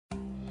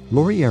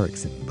Lori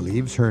Erickson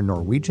believes her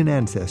Norwegian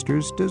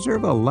ancestors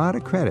deserve a lot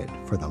of credit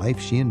for the life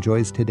she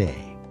enjoys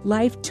today.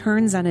 Life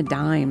turns on a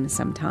dime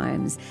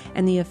sometimes,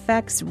 and the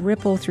effects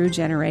ripple through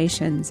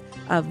generations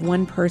of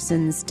one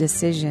person's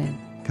decision.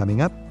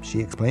 Coming up, she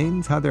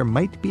explains how there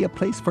might be a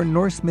place for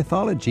Norse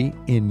mythology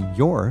in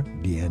your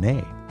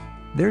DNA.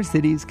 Their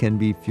cities can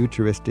be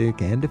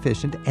futuristic and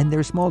efficient, and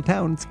their small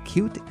towns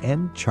cute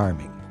and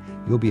charming.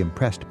 You'll be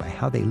impressed by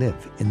how they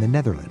live in the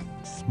Netherlands.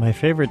 My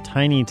favorite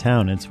tiny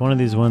town, it's one of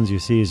these ones you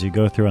see as you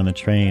go through on the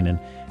train, and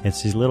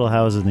it's these little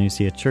houses, and you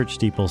see a church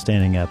steeple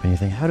standing up, and you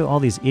think, how do all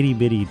these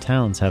itty-bitty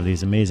towns have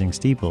these amazing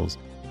steeples?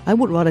 I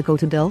would rather go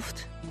to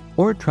Delft.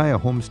 Or try a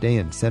homestay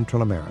in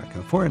Central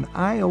America for an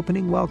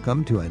eye-opening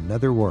welcome to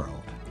another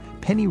world.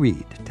 Penny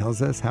Reed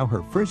tells us how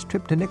her first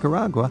trip to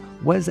Nicaragua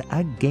was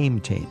a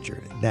game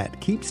changer that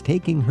keeps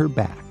taking her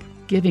back.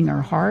 Giving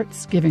our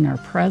hearts, giving our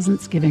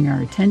presence, giving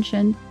our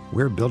attention.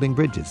 We're building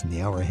bridges in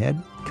the hour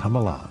ahead. Come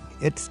along.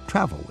 It's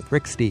Travel with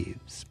Rick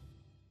Steves.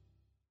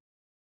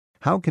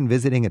 How can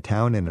visiting a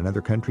town in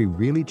another country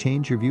really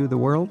change your view of the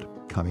world?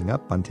 Coming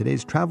up on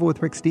today's Travel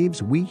with Rick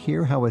Steves, we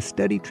hear how a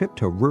study trip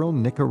to rural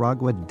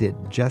Nicaragua did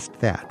just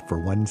that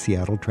for one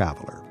Seattle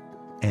traveler.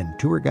 And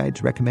tour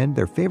guides recommend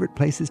their favorite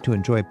places to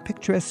enjoy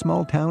picturesque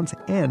small towns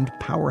and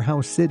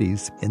powerhouse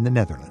cities in the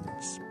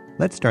Netherlands.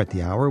 Let's start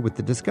the hour with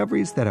the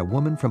discoveries that a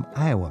woman from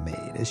Iowa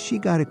made as she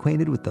got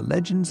acquainted with the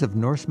legends of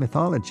Norse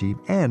mythology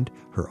and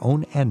her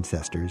own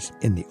ancestors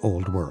in the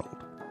Old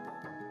World.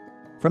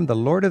 From the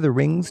Lord of the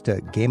Rings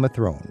to Game of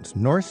Thrones,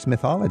 Norse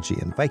mythology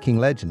and Viking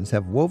legends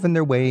have woven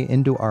their way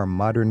into our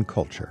modern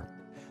culture.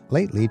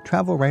 Lately,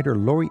 travel writer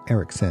Lori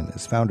Erickson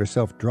has found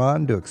herself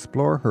drawn to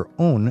explore her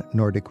own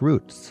Nordic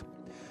roots.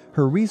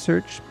 Her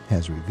research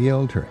has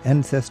revealed her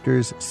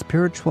ancestors'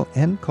 spiritual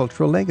and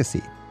cultural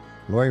legacy.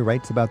 Lori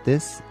writes about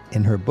this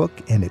in her book,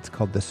 and it's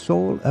called The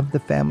Soul of the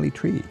Family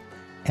Tree: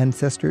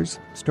 Ancestors,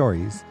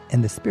 Stories,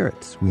 and the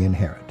Spirits We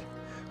Inherit.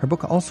 Her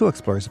book also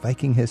explores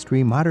Viking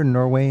history, modern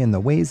Norway, and the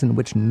ways in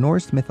which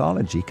Norse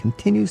mythology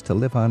continues to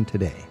live on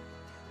today.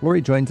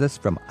 Lori joins us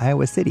from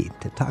Iowa City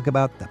to talk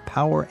about the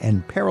power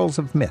and perils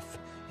of myth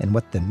and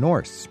what the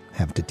Norse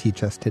have to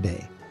teach us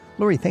today.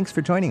 Lori, thanks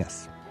for joining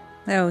us.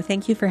 Oh,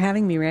 thank you for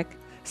having me, Rick.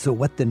 So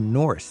what the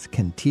Norse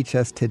can teach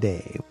us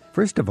today.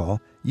 First of all,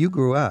 you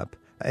grew up,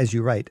 as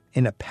you write,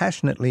 in a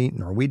passionately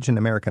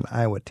Norwegian-American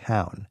Iowa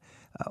town.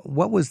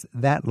 What was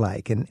that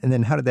like, and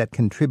then how did that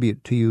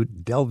contribute to you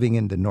delving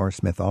into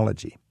Norse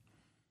mythology?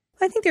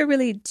 I think there are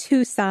really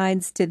two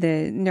sides to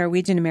the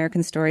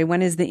Norwegian-American story.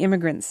 One is the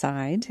immigrant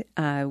side,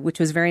 which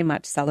was very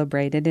much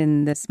celebrated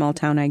in the small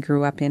town I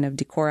grew up in of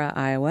Decorah,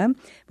 Iowa,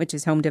 which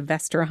is home to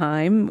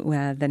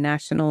Vesterheim, the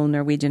National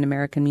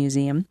Norwegian-American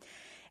Museum.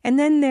 And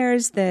then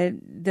there's the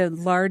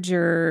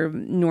larger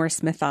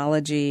Norse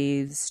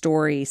mythology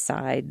story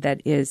side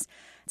that is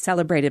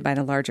celebrated by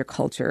the larger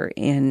culture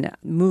in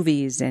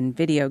movies and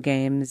video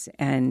games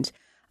and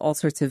all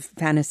sorts of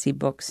fantasy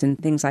books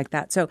and things like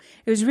that. So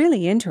it was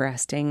really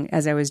interesting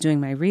as I was doing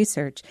my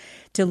research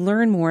to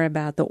learn more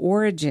about the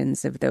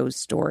origins of those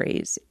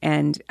stories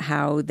and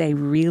how they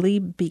really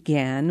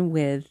began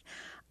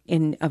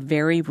in a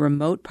very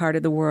remote part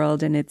of the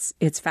world. And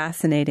it's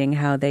fascinating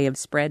how they have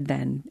spread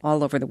then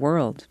all over the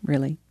world,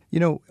 really. You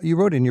know, you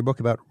wrote in your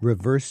book about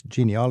reverse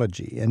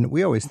genealogy, and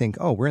we always think,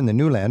 oh, we're in the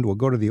new land, we'll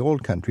go to the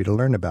old country to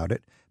learn about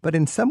it. But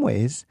in some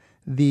ways,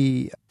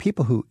 the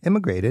people who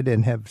immigrated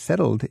and have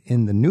settled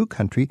in the new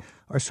country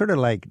are sort of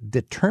like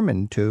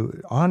determined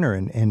to honor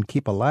and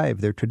keep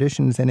alive their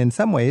traditions. And in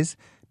some ways,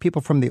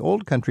 people from the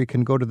old country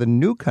can go to the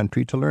new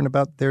country to learn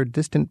about their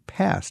distant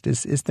past.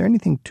 Is there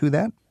anything to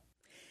that?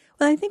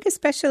 Well, I think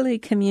especially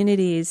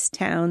communities,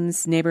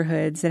 towns,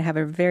 neighborhoods that have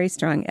a very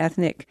strong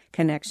ethnic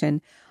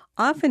connection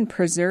often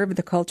preserve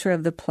the culture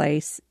of the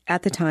place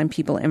at the time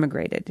people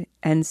immigrated.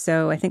 And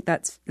so I think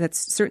that's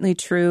certainly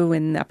true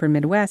in the upper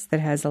Midwest that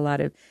has a lot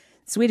of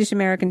Swedish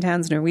American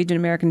towns, Norwegian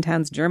American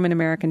towns, German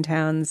American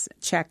towns,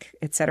 Czech,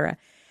 etc.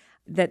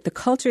 That the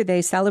culture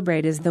they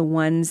celebrate is the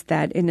ones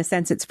that, in a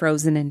sense, it's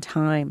frozen in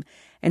time.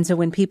 And so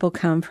when people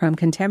come from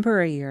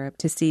contemporary Europe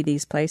to see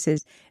these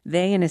places,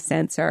 they, in a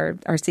sense, are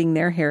seeing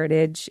their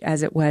heritage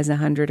as it was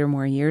 100 or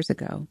more years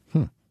ago.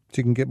 So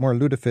you can get more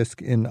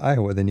lutefisk in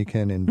Iowa than you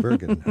can in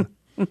Bergen.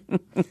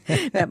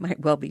 That might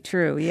well be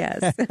true,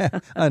 yes.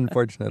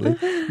 Unfortunately.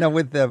 Now,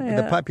 with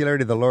the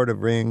popularity of the Lord of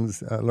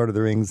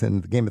the Rings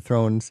and the Game of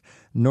Thrones,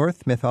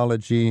 Norse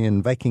mythology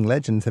and Viking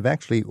legends have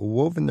actually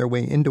woven their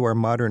way into our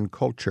modern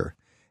culture.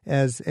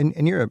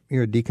 And you're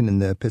a deacon in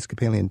the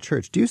Episcopalian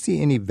Church. Do you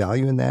see any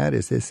value in that?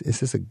 Is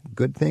this a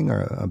good thing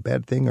or a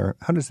bad thing, or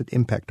how does it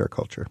impact our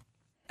culture?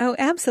 Oh,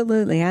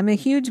 absolutely. I'm a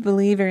huge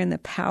believer in the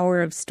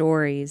power of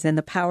stories and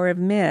the power of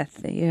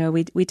myth. You know,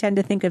 we tend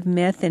to think of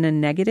myth in a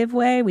negative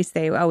way. We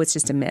say, oh, it's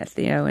just a myth,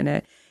 and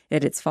that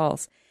it's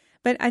false.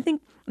 But I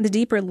think the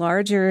deeper,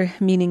 larger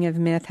meaning of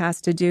myth has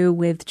to do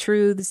with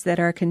truths that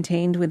are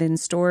contained within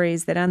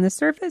stories that on the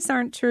surface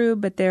aren't true,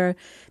 but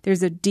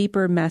there's a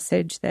deeper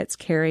message that's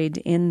carried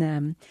in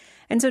them.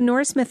 And so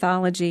Norse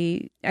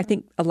mythology, I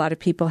think a lot of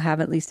people have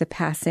at least a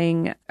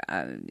passing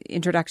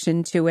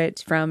introduction to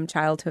it from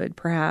childhood,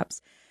 perhaps.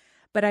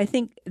 But I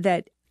think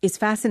that it's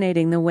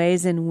fascinating the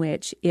ways in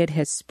which it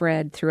has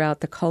spread throughout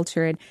the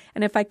culture.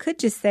 And if I could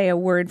just say a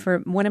word for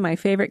one of my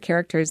favorite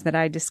characters that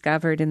I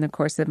discovered in the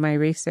course of my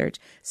research,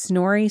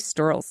 Snorri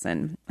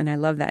Sturluson. And I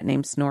love that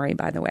name, Snorri,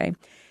 by the way.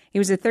 He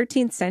was a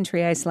 13th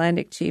century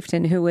Icelandic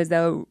chieftain who was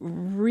a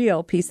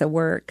real piece of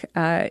work.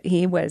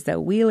 He was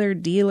a wheeler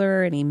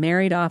dealer, and he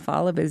married off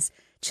all of his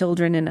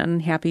children in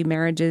unhappy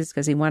marriages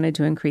because he wanted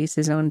to increase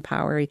his own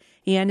power.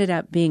 He ended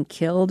up being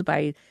killed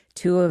by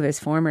two of his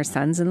former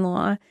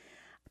sons-in-law.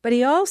 But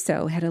he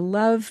also had a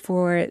love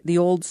for the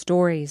old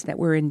stories that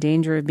were in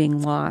danger of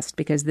being lost,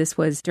 because this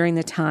was during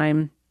the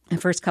time, the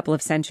first couple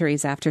of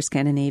centuries after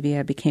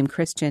Scandinavia became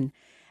Christian.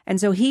 And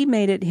so he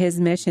made it his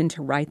mission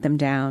to write them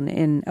down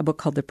in a book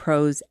called the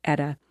Prose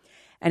Edda.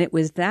 And it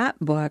was that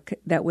book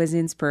that was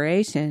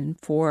inspiration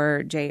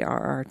for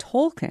J.R.R.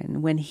 Tolkien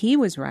when he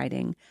was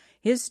writing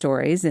his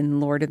stories in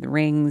Lord of the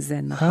Rings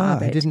and The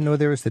Hobbit. I didn't know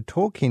there was the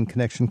Tolkien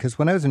connection, because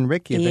when I was in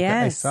Reykjavik,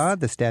 I saw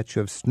the statue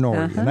of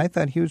Snorri, and I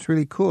thought he was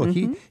really cool.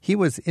 He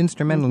was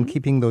instrumental in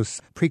keeping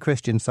those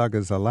pre-Christian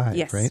sagas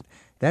alive, right?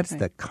 That's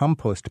the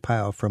compost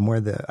pile from where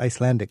the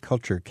Icelandic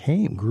culture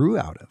grew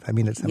out of. I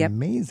mean, it's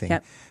amazing.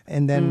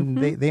 And then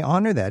they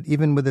honor that,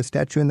 even with a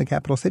statue in the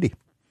capital city.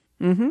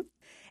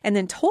 And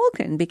then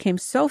Tolkien became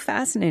so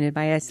fascinated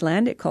by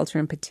Icelandic culture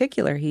in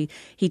particular. He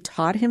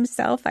taught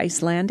himself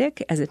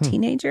Icelandic as a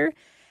teenager,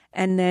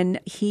 and then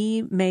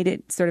he made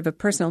it sort of a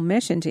personal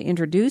mission to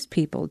introduce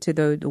people to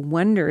the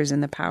wonders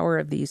and the power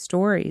of these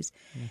stories.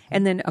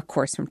 And then, of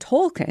course, from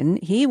Tolkien,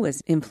 he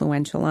was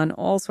influential on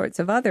all sorts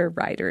of other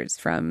writers,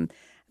 from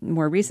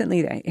more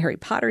recently the Harry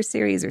Potter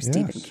series, or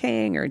Stephen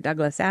King, or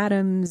Douglas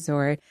Adams,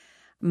 or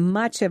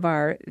much of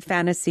our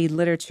fantasy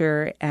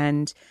literature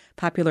and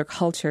popular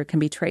culture can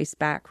be traced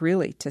back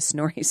really to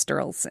Snorri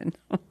Sturluson.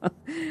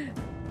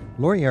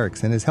 Lori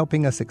Erickson is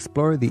helping us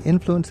explore the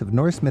influence of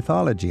Norse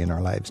mythology in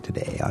our lives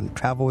today on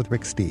Travel with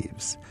Rick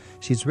Steves.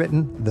 She's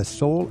written The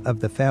Soul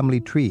of the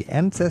Family Tree,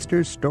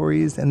 Ancestors,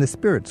 Stories, and the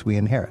Spirits We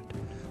Inherit.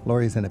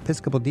 Lori's an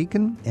Episcopal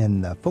deacon,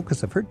 and the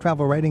focus of her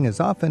travel writing is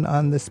often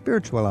on the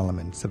spiritual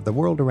elements of the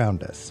world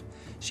around us.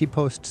 She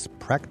posts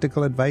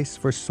practical advice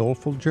for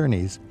soulful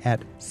journeys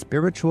at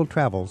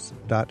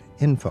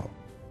spiritualtravels.info.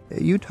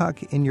 You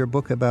talk in your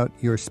book about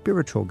your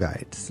spiritual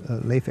guides,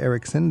 Leif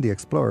Erikson, the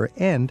explorer,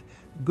 and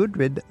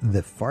Gudrid,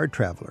 the far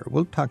traveler.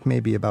 We'll talk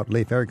maybe about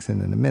Leif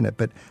Erikson in a minute,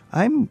 but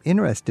I'm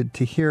interested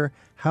to hear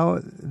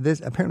how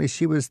this, apparently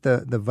she was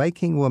the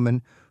Viking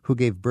woman who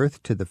gave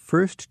birth to the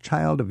first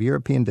child of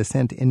European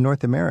descent in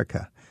North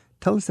America.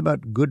 Tell us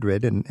about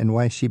Gudrid and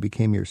why she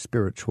became your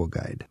spiritual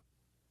guide.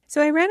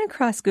 So I ran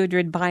across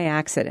Gudrid by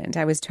accident.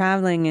 I was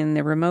traveling in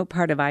the remote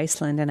part of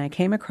Iceland, and I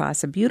came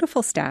across a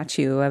beautiful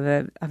statue of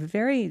a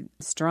very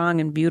strong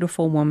and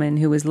beautiful woman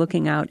who was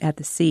looking out at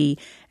the sea,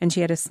 and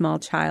she had a small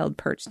child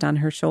perched on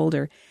her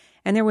shoulder.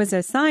 And there was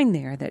a sign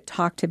there that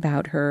talked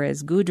about her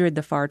as Gudrid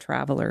the Far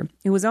Traveler,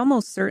 who was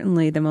almost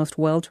certainly the most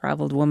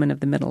well-traveled woman of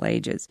the Middle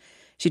Ages.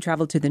 She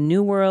traveled to the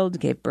New World,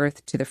 gave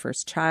birth to the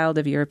first child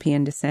of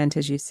European descent,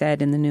 as you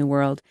said, in the New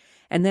World.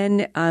 And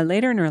then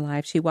later in her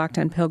life, she walked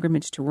on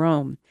pilgrimage to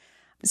Rome.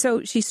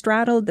 So she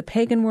straddled the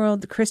pagan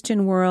world, the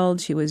Christian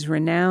world. She was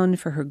renowned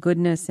for her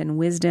goodness and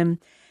wisdom.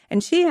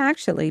 And she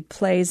actually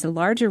plays a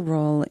larger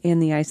role in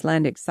the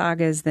Icelandic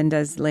sagas than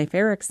does Leif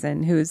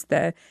Erikson, who's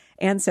the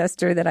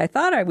ancestor that I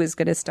thought I was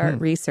going to start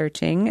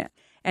researching.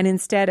 And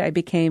instead, I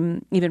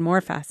became even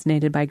more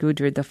fascinated by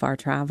Gudrid the Far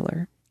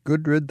Traveler.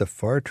 Gudrid the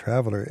Far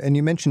Traveler. And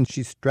you mentioned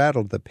she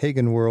straddled the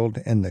pagan world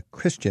and the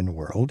Christian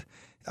world.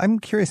 I'm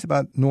curious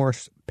about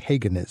Norse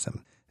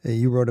paganism.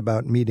 You wrote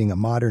about meeting a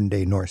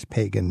modern-day Norse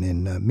pagan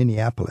in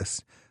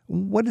Minneapolis.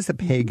 What is a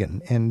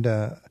pagan, and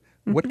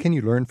what can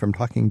you learn from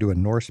talking to a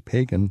Norse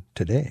pagan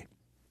today?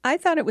 I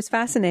thought it was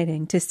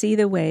fascinating to see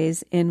the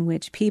ways in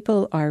which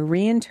people are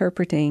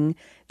reinterpreting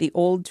the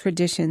old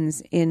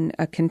traditions in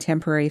a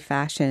contemporary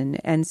fashion.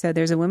 And so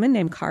there's a woman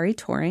named Kari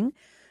Toring.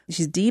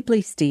 She's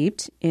deeply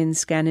steeped in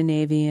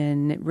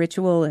Scandinavian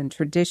ritual and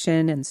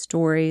tradition and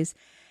stories.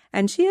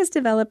 And she has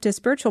developed a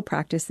spiritual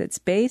practice that's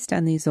based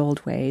on these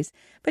old ways.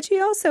 But she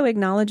also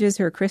acknowledges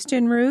her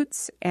Christian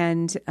roots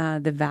and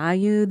the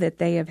value that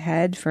they have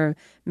had for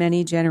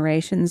many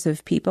generations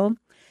of people.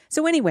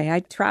 So anyway, I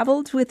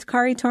traveled with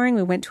Kari Toring.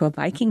 We went to a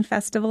Viking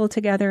festival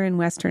together in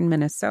western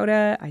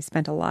Minnesota. I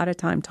spent a lot of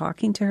time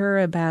talking to her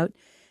about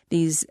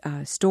these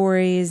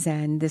stories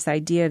and this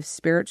idea of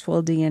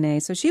spiritual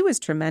DNA. So she was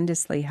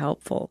tremendously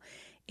helpful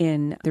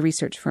in the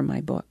research for my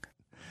book.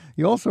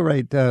 You also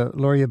write,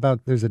 Lori,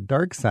 about there's a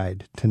dark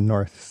side to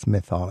Norse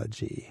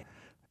mythology.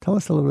 Tell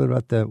us a little bit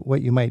about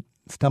what you might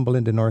stumble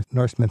into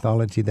Norse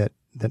mythology that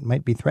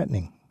might be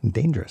threatening and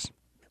dangerous.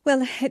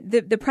 Well,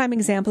 the prime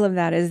example of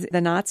that is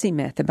the Nazi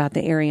myth about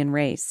the Aryan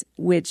race,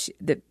 which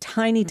the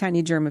tiny,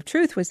 tiny germ of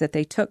truth was that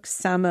they took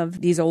some of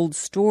these old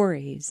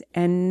stories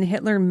and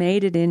Hitler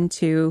made it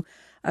into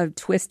a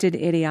twisted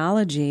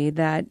ideology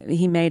that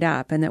he made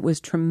up and that was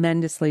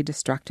tremendously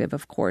destructive,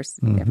 of course.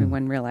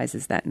 Everyone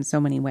realizes that in so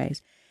many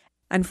ways.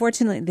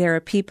 Unfortunately, there are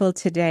people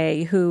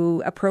today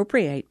who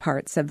appropriate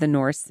parts of the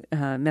Norse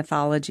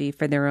mythology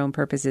for their own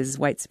purposes,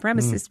 white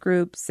supremacist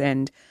groups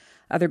and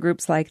other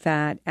groups like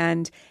that.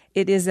 And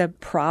it is a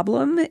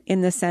problem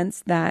in the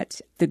sense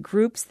that the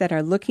groups that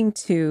are looking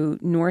to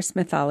Norse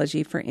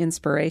mythology for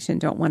inspiration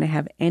don't want to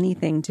have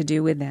anything to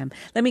do with them.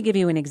 Let me give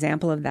you an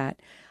example of that.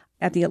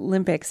 At the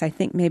Olympics, I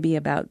think maybe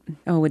about,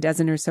 a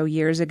dozen or so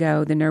years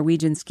ago, the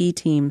Norwegian ski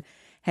team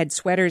had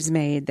sweaters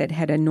made that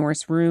had a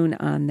Norse rune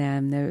on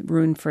them, the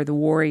rune for the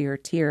warrior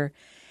Tyr.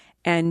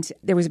 And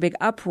there was a big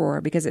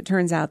uproar because it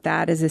turns out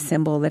that is a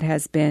symbol that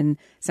has been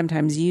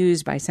sometimes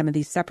used by some of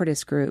these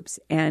separatist groups.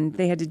 And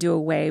they had to do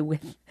away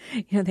with,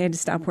 they had to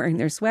stop wearing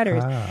their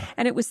sweaters.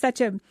 And it was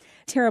such a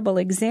terrible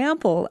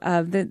example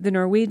of the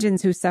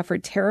Norwegians who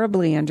suffered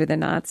terribly under the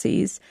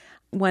Nazis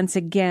once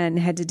again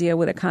had to deal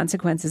with the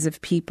consequences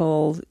of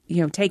people,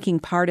 taking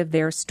part of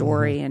their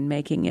story and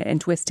making it and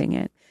twisting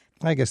it.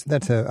 I guess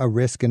that's a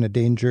risk and a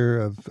danger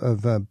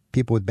of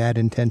people with bad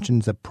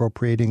intentions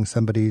appropriating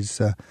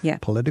somebody's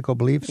political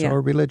beliefs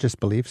or religious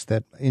beliefs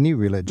that any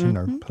religion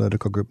or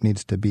political group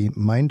needs to be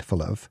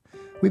mindful of.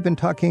 We've been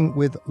talking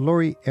with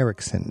Laurie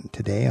Eriksson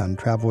today on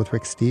Travel with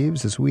Rick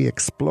Steves as we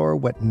explore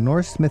what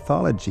Norse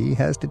mythology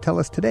has to tell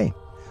us today.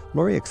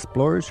 Laurie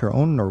explores her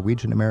own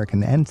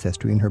Norwegian-American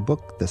ancestry in her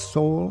book, The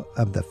Soul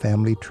of the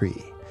Family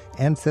Tree.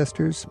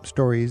 Ancestors,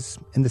 stories,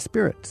 and the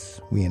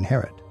spirits we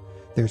inherit.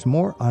 There's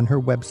more on her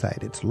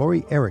website. It's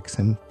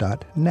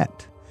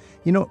laurieeriksson.net.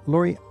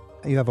 Laurie,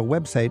 you have a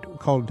website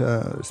called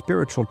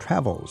Spiritual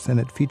Travels, and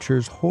it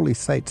features holy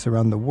sites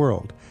around the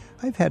world.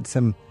 I've had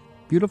some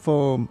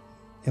beautiful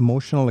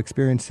emotional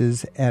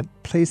experiences at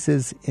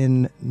places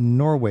in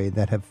Norway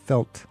that have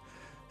felt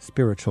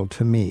spiritual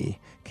to me.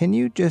 Can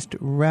you just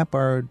wrap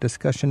our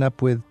discussion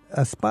up with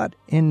a spot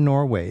in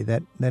Norway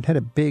that had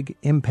a big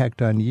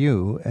impact on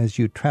you as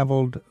you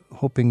traveled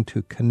hoping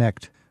to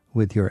connect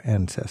with your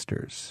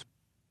ancestors?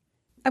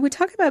 I would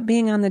talk about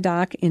being on the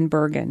dock in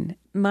Bergen.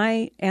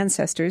 My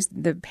ancestors,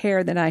 the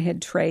pair that I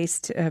had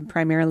traced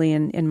primarily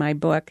in my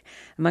book,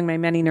 among my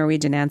many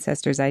Norwegian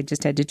ancestors, I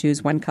just had to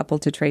choose one couple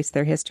to trace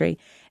their history.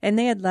 And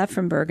they had left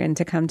from Bergen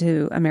to come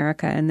to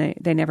America, and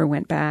they never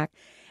went back.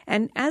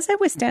 And as I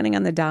was standing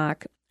on the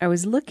dock, I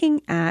was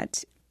looking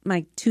at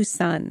my two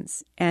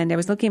sons, and I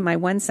was looking at my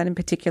one son in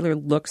particular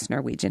looks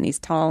Norwegian. He's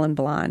tall and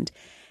blonde.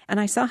 And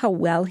I saw how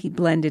well he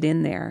blended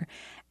in there.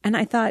 And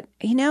I thought,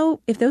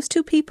 if those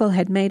two people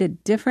had made a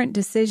different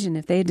decision,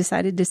 if they had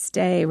decided to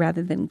stay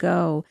rather than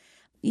go,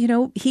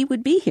 he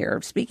would be here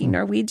speaking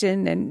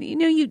Norwegian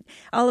and,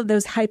 all of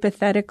those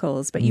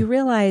hypotheticals. But you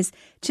realize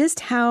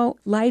just how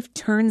life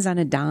turns on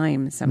a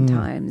dime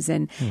sometimes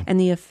and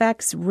the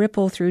effects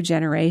ripple through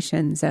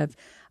generations of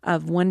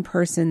one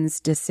person's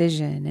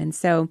decision. And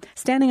so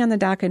standing on the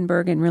dock in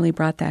Bergen really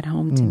brought that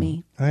home to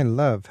me. I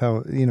love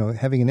how,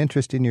 having an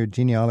interest in your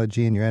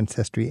genealogy and your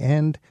ancestry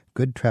and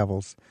good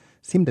travels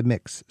seem to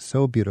mix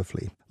so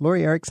beautifully.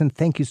 Laurie Eriksson,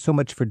 thank you so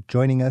much for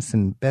joining us,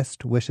 and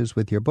best wishes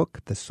with your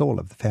book, The Soul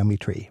of the Family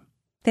Tree.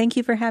 Thank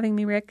you for having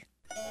me, Rick.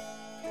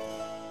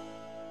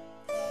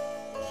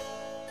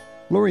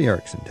 Laurie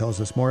Eriksson tells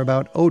us more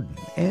about Odin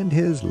and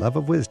his love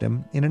of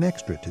wisdom in an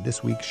extra to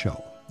this week's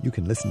show. You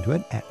can listen to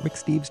it at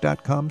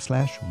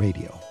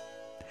ricksteves.com/radio.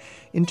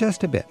 In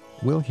just a bit,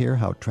 we'll hear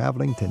how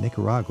traveling to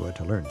Nicaragua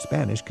to learn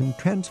Spanish can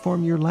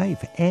transform your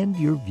life and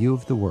your view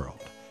of the world.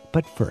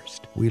 But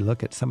first, we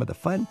look at some of the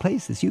fun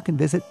places you can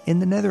visit in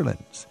the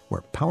Netherlands, where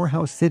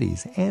powerhouse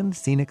cities and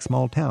scenic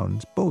small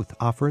towns both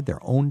offer their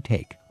own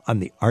take on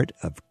the art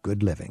of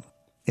good living.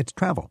 It's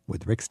Travel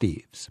with Rick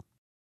Steves.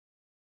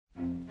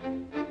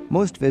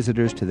 Most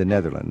visitors to the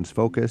Netherlands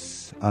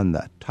focus on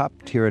the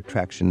top-tier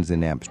attractions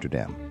in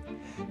Amsterdam.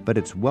 But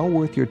it's well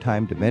worth your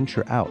time to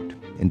venture out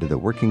into the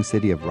working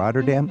city of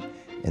Rotterdam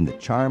and the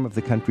charm of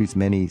the country's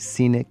many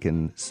scenic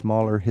and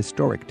smaller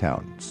historic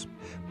towns.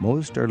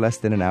 Most are less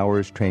than an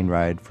hour's train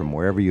ride from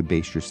wherever you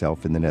base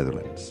yourself in the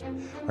Netherlands.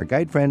 Our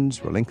guide friends,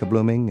 Rolinka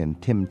Blooming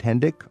and Tim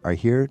Tendick, are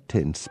here to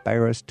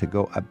inspire us to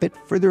go a bit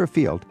further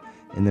afield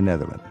in the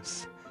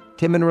Netherlands.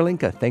 Tim and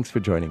Rolinka, thanks for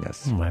joining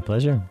us. My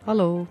pleasure.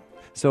 Hello.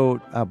 So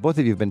both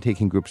of you have been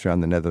taking groups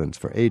around the Netherlands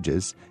for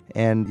ages,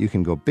 and you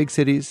can go big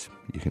cities,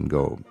 you can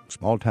go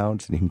small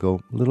towns, and you can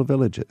go little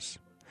villages.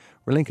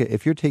 Rolinka,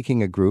 if you're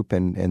taking a group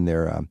and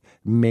their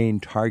main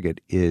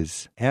target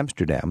is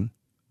Amsterdam,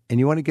 and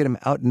you want to get them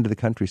out into the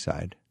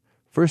countryside,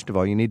 first of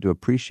all, you need to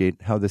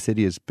appreciate how the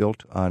city is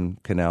built on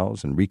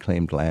canals and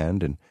reclaimed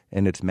land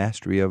and its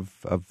mastery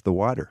of the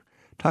water.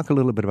 Talk a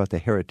little bit about the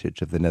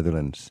heritage of the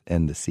Netherlands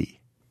and the sea.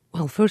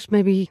 Well, first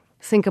maybe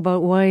think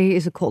about why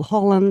is it called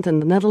Holland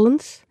and the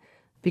Netherlands?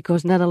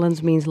 Because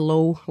Netherlands means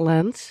low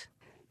lands.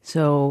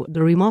 So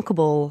the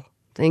remarkable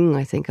thing,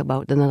 I think,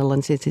 about the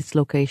Netherlands is its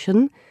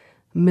location.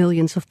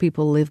 Millions of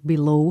people live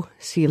below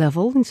sea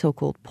level in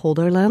so-called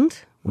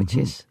polderland, which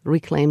is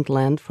reclaimed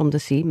land from the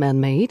sea,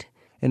 man-made.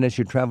 And as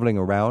you're traveling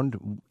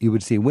around, you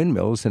would see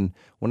windmills. And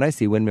when I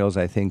see windmills,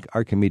 I think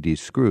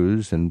Archimedes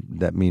screws, and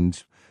that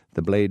means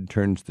the blade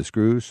turns the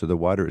screws so the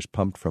water is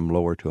pumped from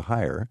lower to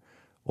higher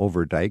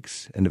over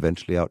dikes and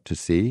eventually out to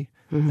sea.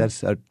 Mm-hmm.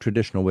 That's a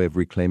traditional way of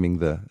reclaiming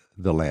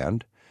the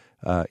land.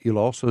 You'll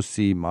also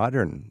see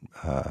modern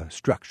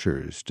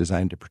structures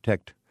designed to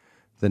protect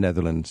the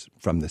Netherlands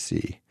from the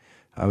sea.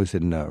 I was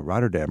in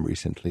Rotterdam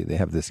recently. They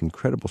have this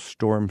incredible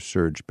storm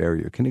surge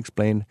barrier. Can you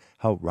explain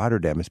how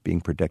Rotterdam is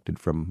being protected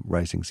from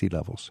rising sea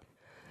levels?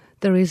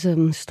 There is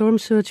a storm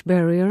surge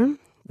barrier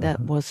that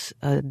was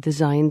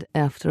designed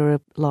after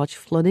a large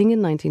flooding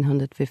in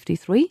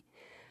 1953.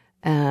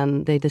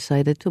 And they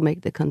decided to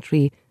make the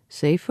country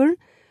safer.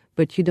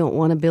 But you don't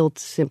want to build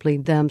simply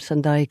dams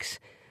and dikes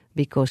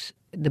because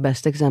the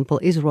best example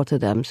is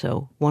Rotterdam.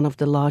 So one of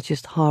the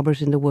largest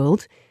harbors in the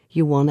world.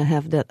 You want to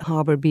have that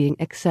harbor being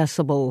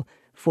accessible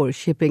for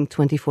shipping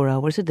 24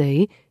 hours a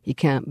day. You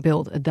can't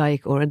build a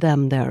dike or a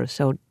dam there.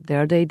 So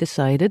there they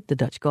decided, the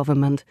Dutch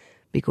government,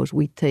 because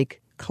we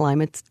take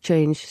climate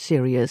change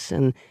serious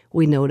and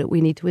we know that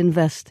we need to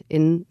invest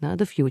in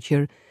the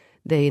future,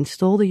 they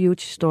installed a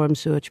huge storm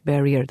surge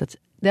barrier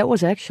that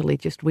was actually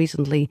just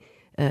recently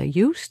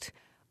used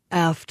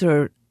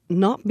after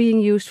not being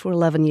used for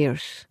 11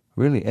 years.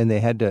 Really? And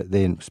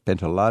they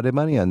spent a lot of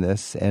money on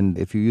this, and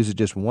if you use it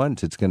just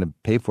once, it's going to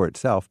pay for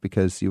itself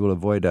because you will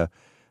avoid a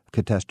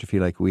catastrophe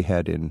like we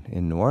had in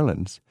New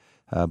Orleans.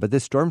 But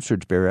this storm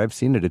surge barrier, I've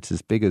seen it. It's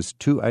as big as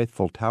 2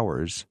 Eiffel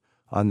Towers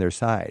on their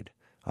side,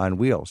 on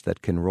wheels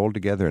that can roll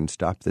together and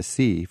stop the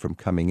sea from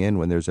coming in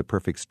when there's a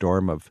perfect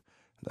storm of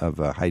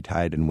high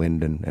tide and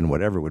wind and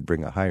whatever would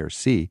bring a higher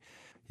sea.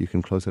 You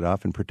can close it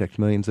off and protect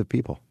millions of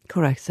people.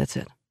 Correct, that's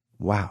it.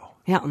 Wow.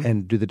 Yeah.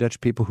 And do the Dutch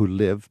people who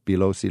live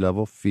below sea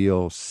level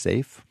feel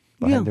safe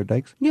behind their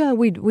dikes? Yeah,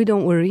 we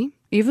don't worry.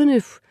 Even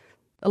if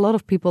a lot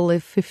of people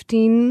live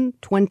 15,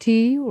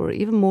 20, or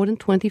even more than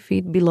 20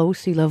 feet below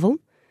sea level.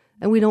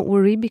 And we don't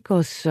worry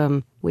because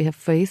we have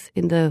faith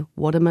in the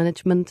water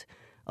management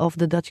of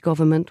the Dutch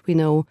government. We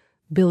know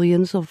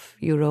billions of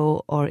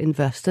euro are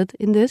invested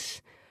in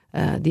this.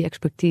 The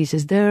expertise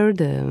is there.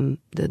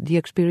 The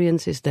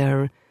experience is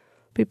there.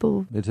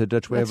 People. It's a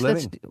Dutch way of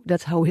living.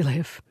 That's how we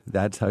live.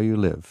 That's how you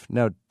live.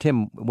 Now,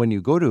 Tim, when you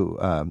go to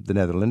the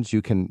Netherlands,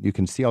 you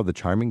can see all the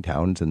charming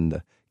towns,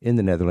 and in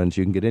the Netherlands,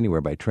 you can get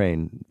anywhere by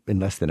train in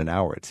less than an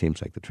hour. It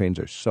seems like the trains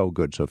are so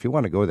good. So if you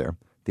want to go there,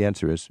 the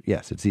answer is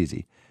yes, it's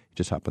easy. You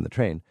just hop on the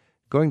train.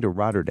 Going to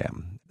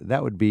Rotterdam,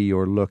 that would be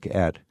your look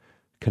at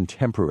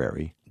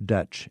contemporary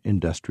Dutch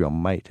industrial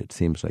might, it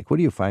seems like. What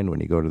do you find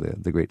when you go to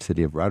the great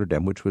city of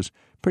Rotterdam, which was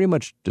pretty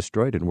much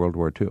destroyed in World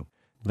War II?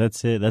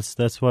 That's it.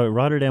 That's why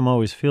Rotterdam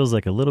always feels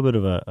like a little bit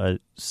of a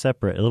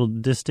separate, a little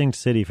distinct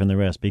city from the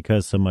rest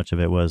because so much of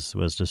it was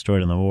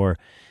destroyed in the war.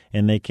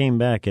 And they came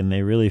back and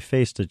they really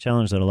faced a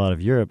challenge that a lot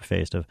of Europe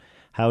faced of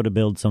how to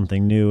build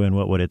something new and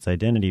what would its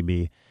identity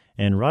be.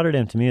 And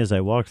Rotterdam, to me, as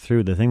I walked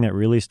through, the thing that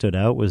really stood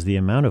out was the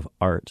amount of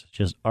art.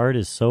 Just art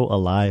is so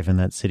alive in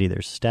that city.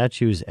 There's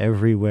statues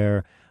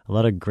everywhere, a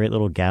lot of great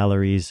little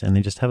galleries, and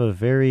they just have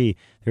they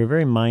were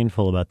very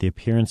mindful about the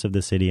appearance of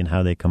the city and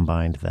how they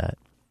combined that.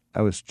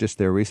 I was just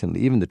there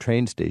recently. Even the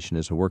train station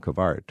is a work of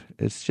art.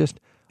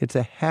 It's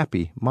a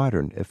happy,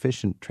 modern,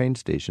 efficient train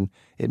station.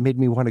 It made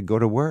me want to go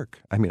to work.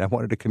 I mean, I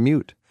wanted to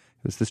commute.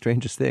 It was the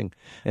strangest thing.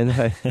 But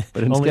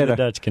instead, only the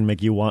Dutch can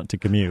make you want to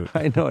commute.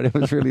 I know, it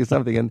was really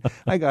something. And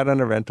I got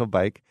on a rental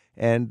bike,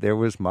 and there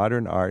was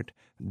modern art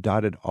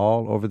dotted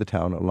all over the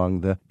town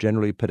along the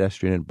generally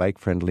pedestrian and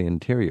bike-friendly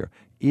interior.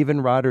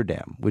 Even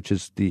Rotterdam, which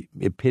is the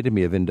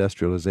epitome of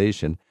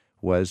industrialization,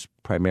 was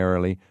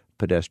primarily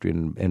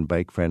pedestrian and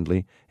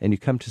bike-friendly. And you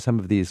come to some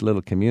of these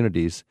little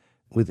communities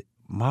with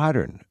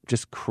modern,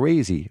 just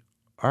crazy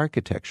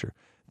architecture.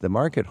 The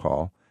market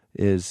hall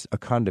is a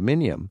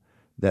condominium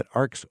that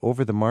arcs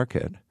over the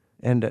market.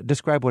 And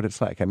describe what it's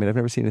like. I mean, I've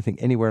never seen anything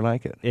anywhere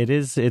like it.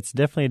 It's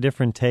definitely a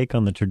different take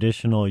on the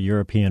traditional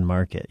European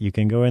market. You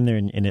can go in there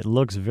and it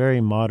looks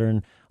very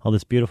modern, all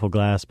this beautiful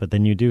glass, but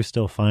then you do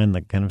still find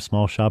the kind of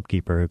small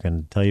shopkeeper who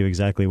can tell you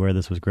exactly where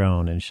this was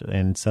grown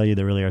and sell you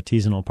the really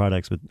artisanal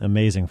products with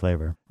amazing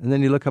flavor. And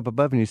then you look up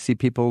above and you see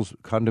people's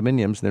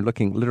condominiums, and they're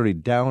looking literally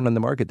down on the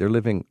market. They're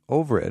living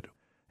over it.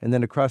 And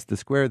then across the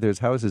square, there's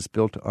houses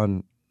built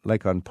on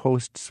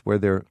posts where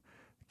they're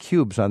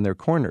cubes on their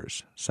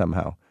corners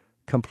somehow.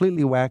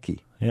 Completely wacky.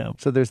 Yeah.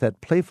 So there's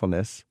that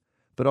playfulness,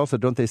 but also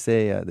don't they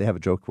say, they have a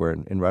joke where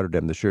in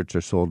Rotterdam the shirts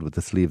are sold with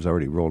the sleeves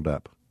already rolled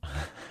up.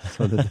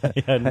 So I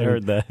hadn't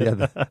heard that.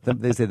 Yeah,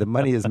 they say the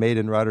money is made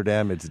in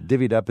Rotterdam, it's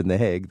divvied up in The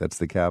Hague, that's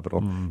the capital,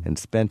 and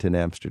spent in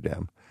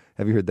Amsterdam.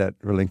 Have you heard that,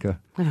 Rolinka?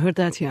 I've heard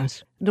that,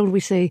 yes. Don't we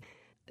say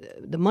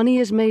the money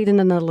is made in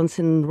the Netherlands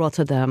in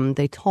Rotterdam,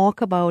 they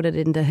talk about it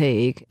in The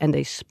Hague, and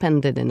they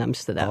spend it in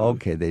Amsterdam.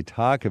 Okay, they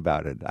talk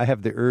about it. I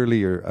have the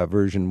earlier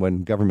version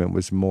when government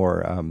was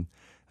more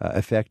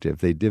effective.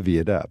 They divvy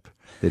it up.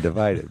 They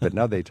divide it. But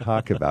now they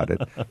talk about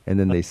it, and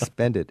then they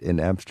spend it in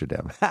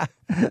Amsterdam.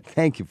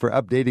 Thank you for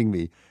updating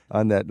me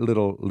on that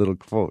little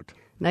quote.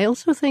 And I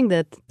also think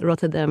that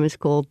Rotterdam is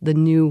called the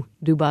new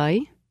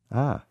Dubai.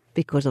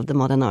 because of the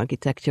modern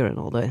architecture and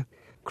all the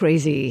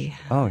crazy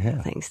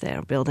things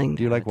they're building.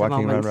 Do you like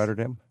walking around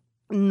Rotterdam?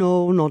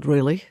 No, not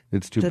really.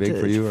 It's too big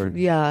for you? Or?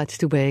 Yeah, it's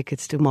too big.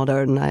 It's too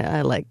modern.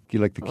 I like... You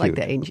like the cute? I like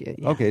the ancient,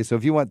 yeah. Okay, so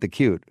if you want the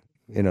cute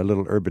in a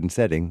little urban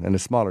setting and a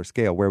smaller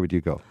scale, where would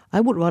you go?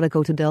 I would rather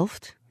go to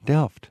Delft.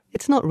 Delft?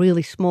 It's not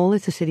really small.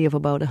 It's a city of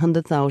about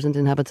 100,000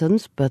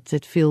 inhabitants, but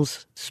it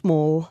feels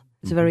small.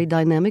 It's a very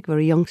dynamic,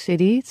 very young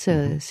city. It's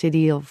a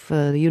city of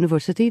the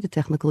university. The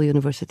technical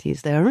university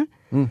is there.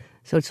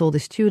 So it's all the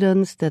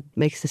students that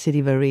makes the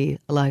city very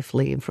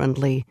lively and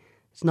friendly.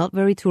 It's not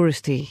very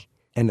touristy.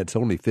 And it's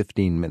only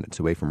 15 minutes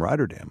away from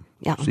Rotterdam.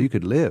 Yeah. So you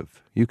could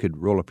live. You could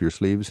roll up your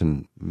sleeves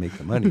and make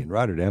the money in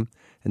Rotterdam,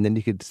 and then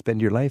you could spend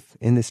your life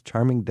in this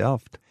charming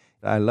Delft.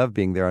 I love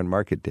being there on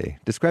market day.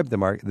 Describe the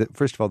market.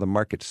 First of all, the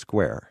market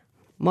square.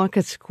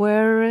 Market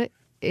Square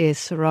is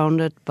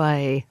surrounded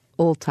by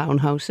old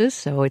townhouses.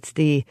 So it's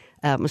the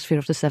atmosphere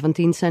of the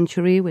 17th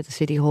century with the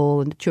city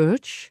hall and the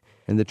church.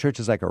 And the church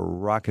is like a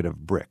rocket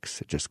of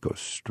bricks. It just goes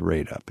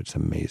straight up. It's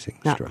amazing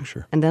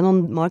structure. And then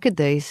on market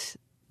days,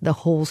 the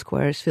whole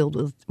square is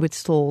filled with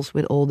stalls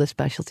with all the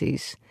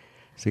specialties.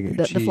 So you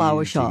got the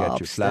flower shops. You got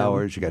your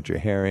flowers, you got your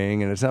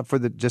herring, and it's not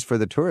just for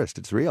the tourist.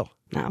 It's real.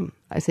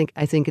 I think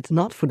it's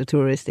not for the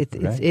tourist.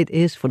 It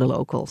is for the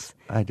locals.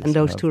 And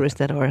those tourists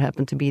that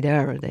happen to be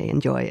there, they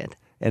enjoy it.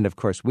 And of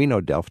course, we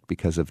know Delft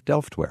because of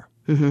Delftware.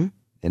 Mm-hmm.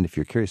 And if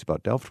you're curious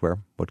about Delftware,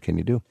 what can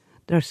you do?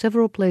 There are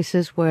several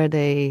places where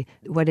they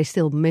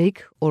still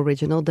make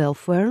original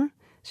Delftware.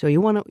 So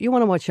you want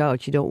to watch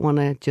out. You don't want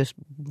to just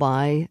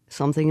buy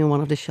something in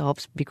one of the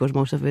shops because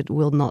most of it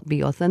will not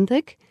be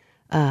authentic.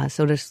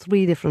 So there's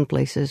 3 different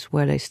places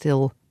where they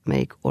still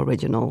make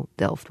original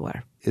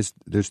Delftware.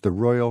 There's the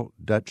Royal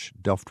Dutch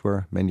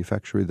Delftware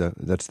Manufactory.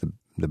 That's the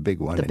big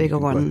one. The bigger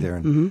one. Go out there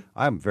and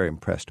I'm very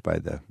impressed by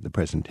the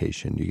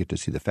presentation. You get to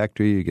see the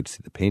factory. You get to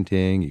see the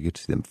painting. You get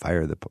to see them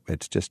fire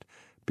it's just a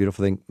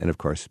beautiful thing. And of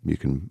course, you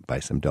can buy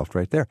some Delft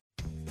right there.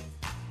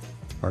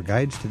 Our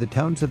guides to the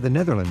towns of the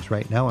Netherlands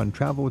right now on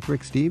Travel with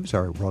Rick Steves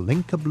are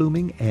Rolinka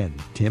Blooming and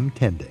Tim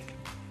Tendick.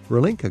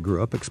 Rolinka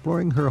grew up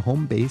exploring her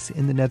home base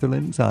in the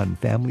Netherlands on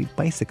family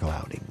bicycle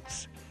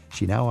outings.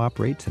 She now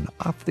operates an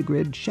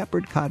off-the-grid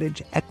Shepherd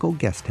Cottage Eco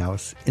Guest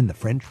House in the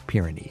French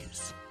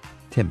Pyrenees.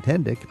 Tim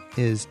Tendick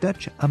is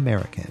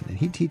Dutch-American, and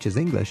he teaches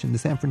English in the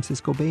San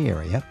Francisco Bay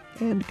Area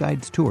and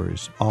guides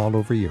tours all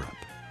over Europe.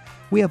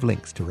 We have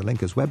links to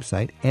Rolinka's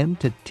website and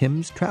to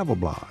Tim's travel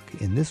blog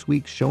in this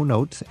week's show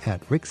notes at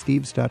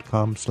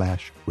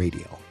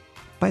ricksteves.com/radio.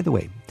 By the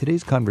way,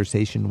 today's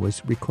conversation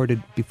was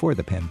recorded before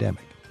the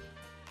pandemic.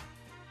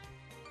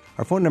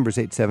 Our phone number is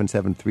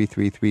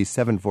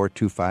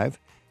 877-333-7425,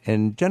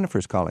 and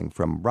Jennifer's calling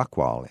from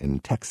Rockwall in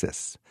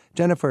Texas.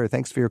 Jennifer,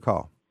 thanks for your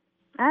call.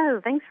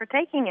 Oh, thanks for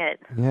taking it.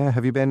 Yeah,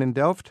 have you been in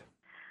Delft?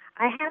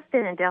 I have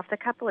been in Delft a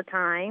couple of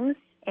times,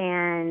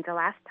 and the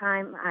last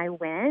time I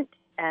went,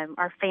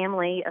 our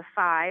family of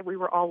 5, we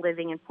were all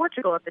living in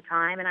Portugal at the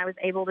time, and I was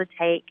able to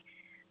take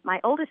my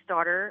oldest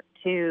daughter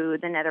to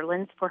the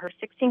Netherlands for her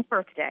 16th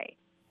birthday.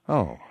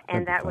 Oh,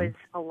 and that was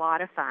a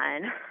lot of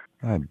fun.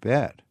 I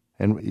bet.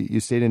 And you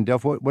stayed in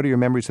Delft. What are your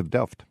memories of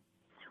Delft?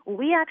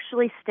 We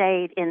actually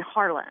stayed in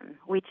Haarlem.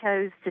 We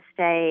chose to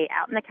stay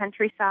out in the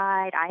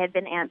countryside. I had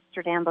been to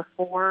Amsterdam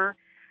before,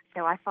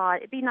 so I thought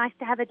it'd be nice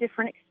to have a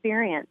different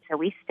experience. So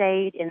we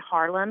stayed in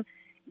Haarlem,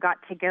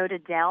 got to go to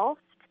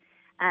Delft,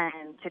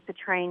 and took the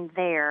train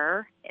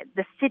there.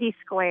 The city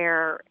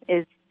square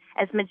is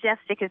as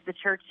majestic as the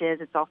church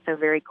is. It's also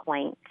very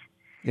quaint.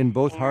 In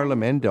both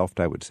Haarlem and Delft,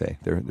 I would say.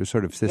 They're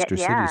sort of sister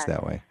cities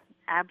that way.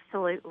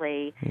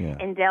 Absolutely. Yeah.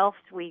 In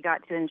Delft, we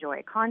got to enjoy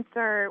a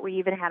concert. We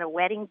even had a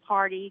wedding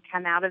party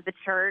come out of the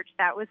church.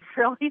 That was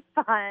really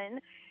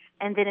fun.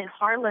 And then in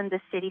Haarlem, the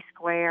city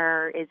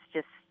square is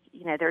just,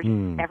 there's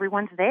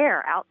everyone's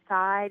there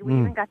outside. We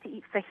even got to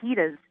eat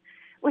fajitas,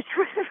 which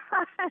was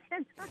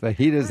fun.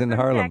 Fajitas in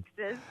Haarlem.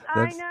 Texas.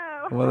 I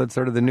know. Well, it's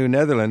sort of the new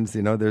Netherlands.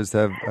 There's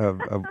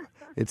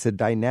it's a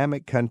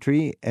dynamic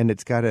country, and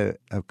it's got a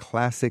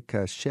classic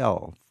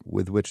shell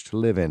with which to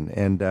live in.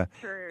 And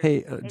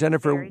hey,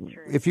 Jennifer,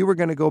 if you were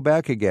going to go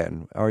back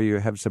again, or you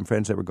have some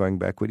friends that were going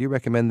back, would you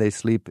recommend they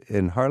sleep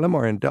in Haarlem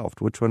or in Delft?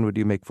 Which one would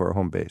you make for a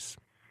home base?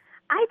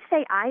 I'd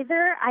say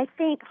either. I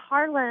think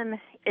Haarlem,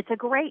 it's a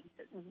great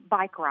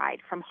bike ride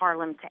from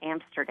Haarlem to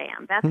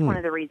Amsterdam. That's one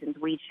of the reasons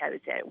we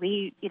chose it.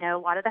 A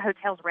lot of the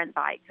hotels rent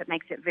bikes. It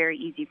makes it very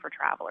easy for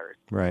travelers.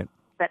 Right.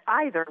 But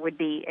either would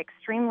be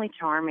extremely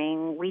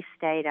charming. We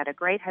stayed at a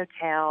great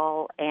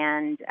hotel,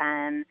 and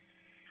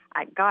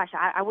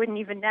I wouldn't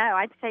even know.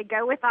 I'd say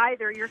go with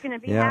either. You're going to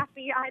be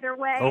happy either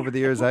way. Over the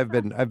years, I've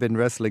been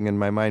wrestling in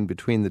my mind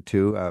between the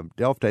two.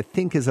 Delft, I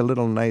think, is a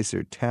little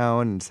nicer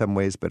town in some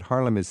ways, but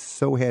Haarlem is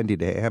so handy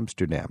to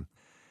Amsterdam.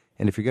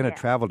 And if you're going to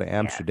travel to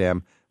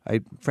Amsterdam,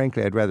 I'd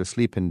rather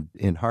sleep in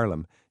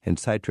Haarlem and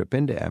side trip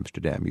into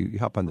Amsterdam. You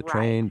hop on the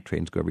train.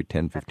 Trains go every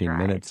 10, 15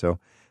 minutes, so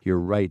you're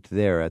right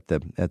there at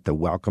the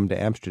Welcome to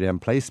Amsterdam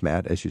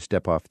placemat as you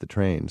step off the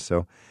train.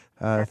 So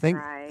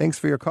thanks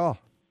for your call.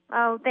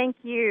 Oh, thank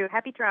you.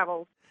 Happy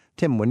travels.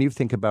 Tim, when you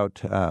think about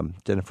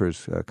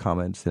Jennifer's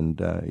comments and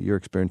your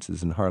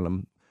experiences in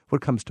Harlem, what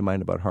comes to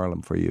mind about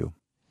Harlem for you?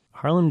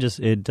 Harlem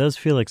it does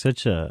feel like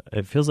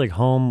it feels like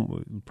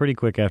home pretty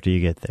quick after you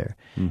get there.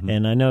 Mm-hmm.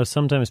 And I know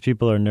sometimes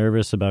people are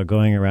nervous about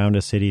going around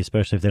a city,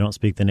 especially if they don't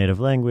speak the native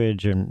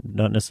language or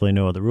don't necessarily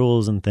know all the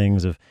rules and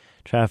things of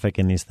traffic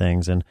and these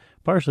things. And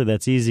partially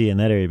that's easy in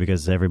that area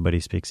because everybody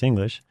speaks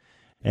English.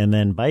 And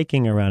then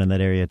biking around in that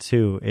area,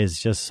 too, is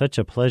just such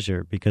a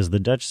pleasure because the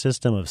Dutch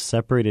system of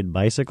separated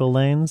bicycle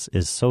lanes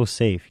is so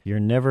safe. You're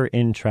never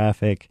in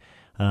traffic.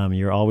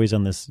 You're always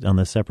on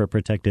the separate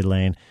protected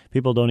lane.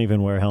 People don't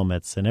even wear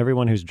helmets. And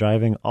everyone who's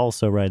driving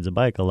also rides a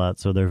bike a lot,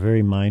 so they're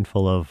very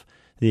mindful of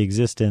the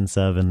existence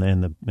of and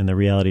the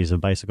realities of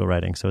bicycle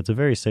riding. So it's a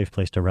very safe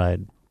place to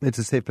ride. It's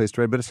a safe place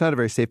to ride, but it's not a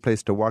very safe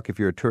place to walk if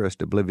you're a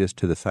tourist oblivious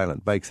to the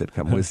silent bikes that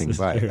come whizzing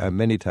by.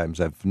 Many times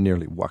I've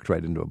nearly walked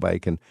right into a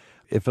bike, and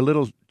if a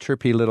little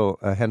chirpy little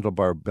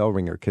handlebar bell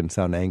ringer can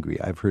sound angry,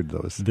 I've heard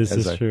those. This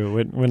is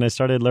true. When I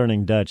started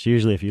learning Dutch,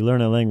 usually if you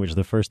learn a language,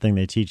 the first thing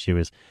they teach you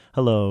is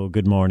hello,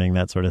 good morning,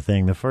 that sort of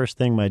thing. The first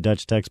thing my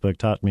Dutch textbook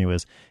taught me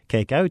was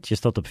kijk uit, je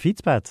staat op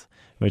fietspad,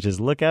 which is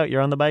look out,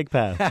 you're on the bike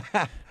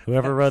path.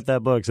 Whoever wrote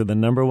that book said the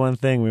number one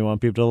thing we want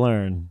people to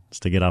learn is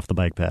to get off the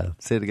bike path.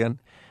 Say it again.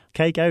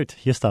 Kijk uit,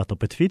 je staat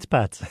op het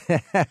fietspad.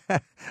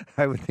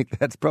 I would think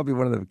that's probably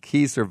one of the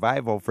key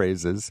survival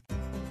phrases.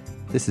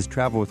 This is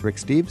Travel with Rick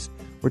Steves.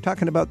 We're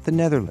talking about the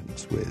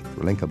Netherlands with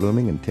Rolinka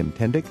Blooming and Tim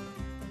Tendick.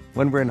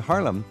 When we're in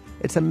Harlem,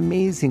 it's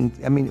amazing.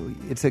 I mean,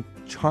 it's a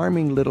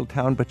charming little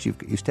town, but you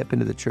step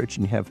into the church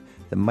and you have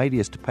the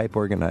mightiest pipe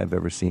organ I've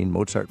ever seen.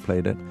 Mozart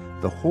played it.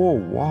 The whole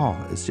wall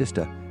is just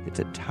it's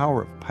a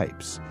tower of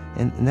pipes.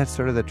 And that's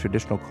sort of the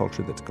traditional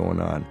culture that's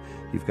going on.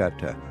 You've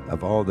got,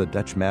 of all the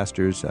Dutch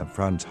masters,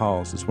 Frans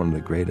Hals is one of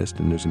the greatest,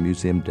 and there's a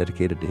museum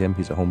dedicated to him.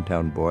 He's a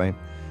hometown boy.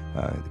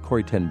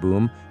 Corrie ten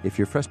Boom. If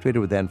you're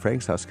frustrated with Anne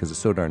Frank's house because it's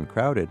so darn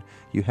crowded,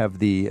 you have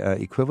the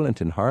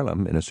equivalent in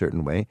Harlem, in a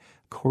certain way,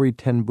 Corrie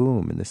ten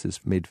Boom. And this is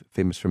made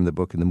famous from the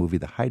book and the movie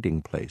The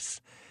Hiding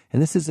Place.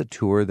 And this is a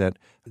tour that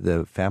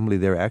the family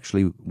there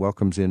actually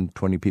welcomes in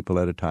 20 people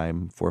at a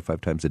time, 4 or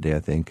 5 times a day, I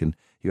think. And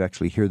you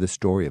actually hear the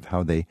story of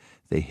how they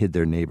hid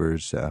their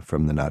neighbors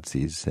from the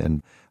Nazis.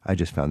 And I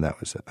just found that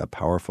was a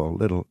powerful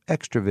little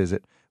extra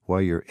visit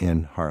while you're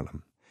in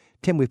Harlem.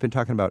 Tim, we've been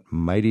talking about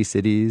mighty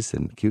cities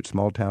and cute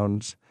small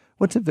towns.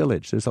 What's a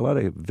village? There's a lot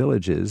of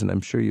villages, and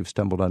I'm sure you've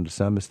stumbled onto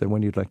some. Is there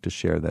one you'd like to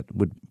share that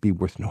would be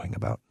worth knowing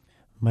about?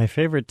 My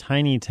favorite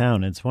tiny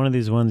town, it's one of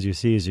these ones you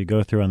see as you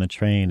go through on the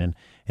train, and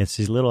it's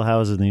these little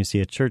houses, and you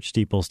see a church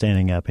steeple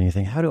standing up, and you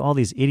think, how do all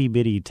these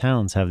itty-bitty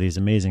towns have these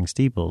amazing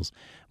steeples?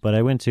 But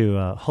I went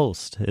to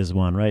Hulst is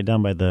one, right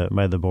down by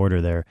the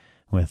border there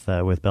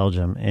with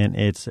Belgium, and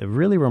it's a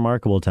really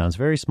remarkable town. It's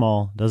very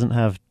small, doesn't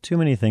have too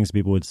many things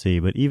people would see,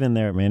 but even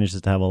there it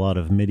manages to have a lot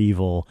of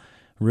medieval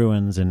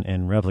ruins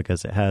and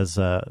replicas. It has,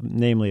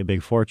 namely, a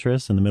big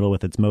fortress in the middle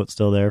with its moat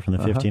still there from the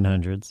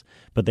 1500s.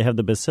 But they have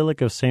the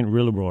Basilica of St.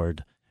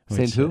 Willibrord.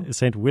 St. who?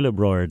 St.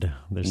 Willibrord.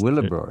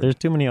 Willibrord. There's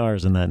too many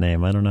R's in that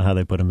name. I don't know how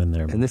they put them in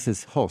there. And this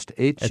is Hulst,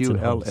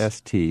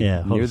 Hulst,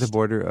 near the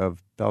border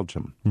of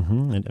Belgium.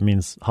 Mm-hmm. It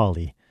means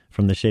holly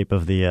from the shape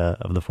of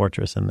the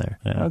fortress in there.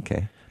 Yeah.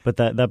 Okay. But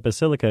that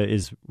basilica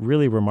is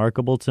really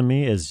remarkable to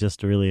me as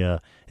just really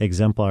a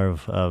exemplar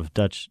of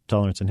Dutch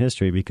tolerance and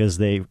history because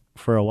they,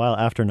 for a while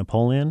after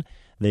Napoleon,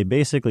 they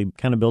basically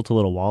kind of built a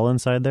little wall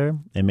inside there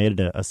and made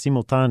it a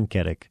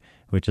simultaankerk,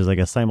 which is like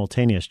a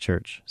simultaneous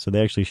church. So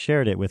they actually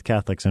shared it with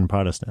Catholics and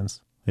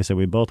Protestants. They said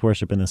we both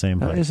worship in the same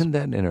place. Isn't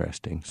that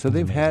interesting? So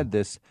they've had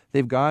this,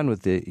 they've gone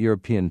with the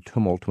European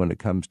tumult when it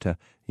comes to,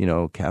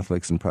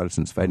 Catholics and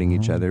Protestants fighting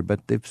each other,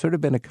 but they've sort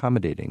of been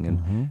accommodating.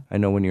 And I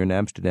know when you're in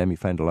Amsterdam, you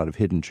find a lot of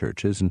hidden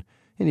churches, and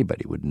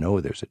anybody would know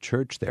there's a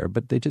church there,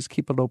 but they just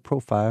keep a low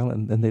profile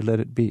and then they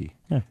let it be.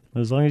 Yeah,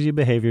 as long as you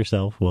behave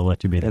yourself, we'll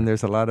let you be there. And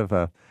there's a lot of,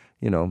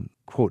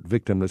 quote,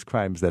 victimless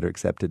crimes that are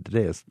accepted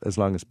today as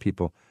long as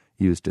people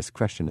use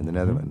discretion in the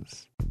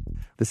Netherlands.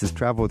 This is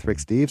Travel with Rick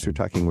Steves. We're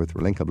talking with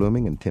Rolinka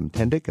Blooming and Tim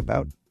Tendick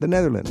about the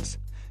Netherlands.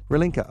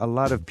 Rolinka, a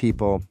lot of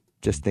people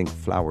just think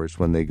flowers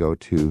when they go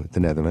to the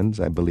Netherlands.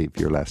 I believe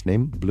your last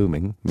name,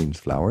 Blooming, means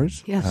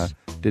flowers. Yes.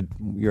 Did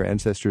your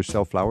ancestors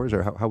sell flowers,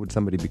 or how would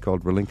somebody be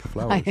called Rolinka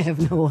Flowers? I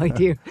have no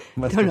idea.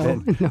 Don't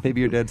know. No.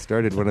 Maybe your dad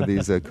started one of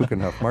these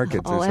Kuchenhof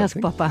markets or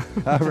something. I'll ask Papa.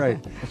 All right.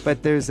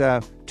 But there's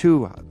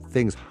 2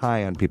 things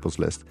high on people's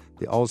list.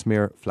 The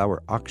Aalsmeer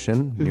Flower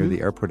Auction near the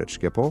airport at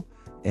Schiphol,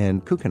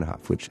 and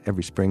Kuchenhof, which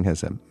every spring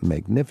has a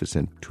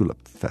magnificent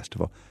tulip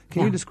festival.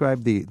 Can you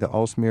describe the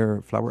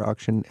Aalsmeer Flower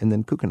Auction and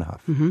then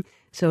Kuchenhof?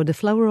 So the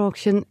flower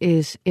auction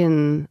is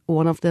in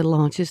one of the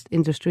largest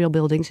industrial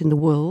buildings in the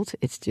world.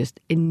 It's just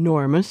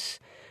enormous.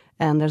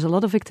 And there's a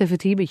lot of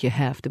activity, but you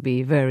have to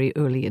be very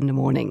early in the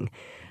morning.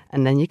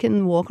 And then you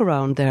can walk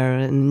around there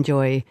and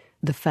enjoy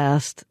the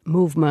fast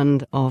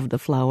movement of the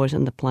flowers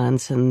and the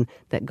plants and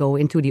that go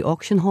into the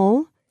auction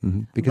hall.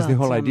 Because the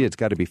whole idea, it's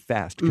got to be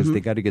fast because they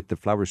got to get the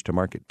flowers to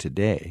market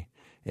today.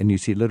 and you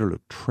see literal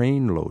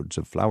train loads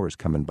of flowers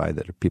coming by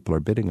that people are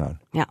bidding on.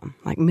 Yeah,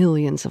 like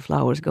millions of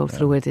flowers go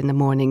through it in the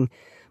morning.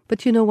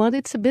 But you know what?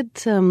 It's a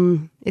bit,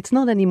 it's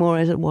not anymore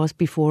as it was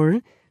before,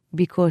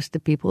 because the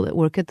people that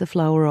work at the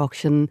flower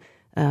auction,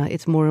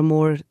 it's more and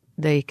more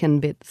they can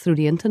bid through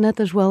the internet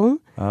as well.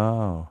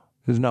 Oh,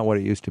 this is not what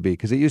it used to be,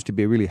 because it used to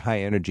be a really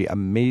high-energy,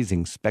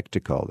 amazing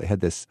spectacle. They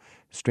had this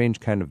strange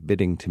kind of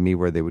bidding to me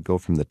where they would go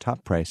from the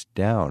top price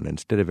down.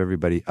 Instead of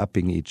everybody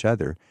upping each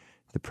other,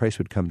 the price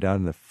would come down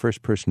and the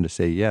first person to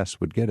say yes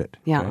would get it.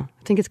 Yeah, right?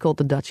 I think it's called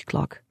the Dutch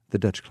clock. The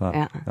Dutch clock.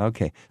 Yeah.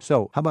 Okay.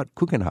 So how about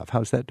Keukenhof?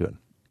 How's that doing?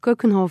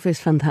 Keukenhof is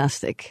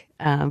fantastic,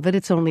 but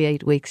it's only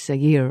 8 weeks a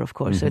year, of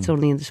course. So it's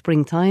only in the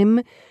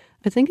springtime.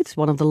 I think it's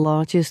one of the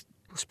largest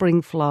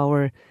spring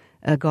flower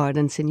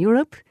gardens in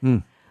Europe.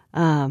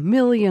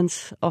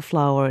 Millions of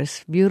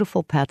flowers,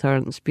 beautiful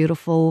patterns,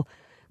 beautiful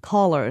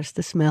colors,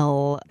 the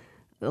smell,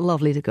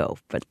 lovely to go.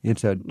 But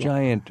it's a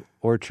giant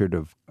orchard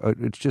of,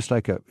 it's just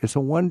like it's a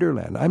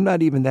wonderland. I'm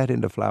not even that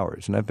into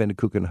flowers, and I've been to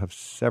Keukenhof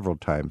several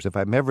times. If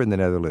I'm ever in the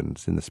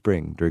Netherlands in the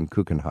spring during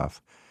Keukenhof,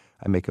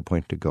 I make a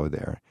point to go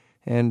there.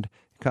 And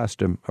it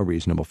costs a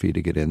reasonable fee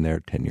to get in there,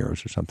 10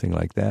 euros or something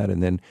like that.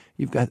 And then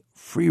you've got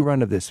free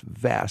run of this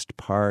vast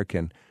park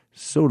and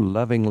so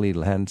lovingly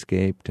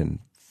landscaped and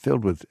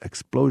filled with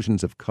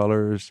explosions of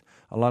colors,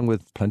 along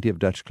with plenty of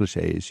Dutch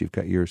cliches. You've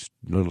got your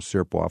little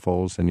syrup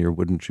waffles and your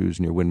wooden shoes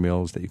and your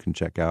windmills that you can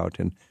check out.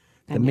 And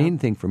the main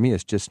thing for me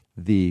is just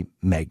the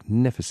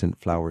magnificent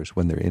flowers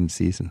when they're in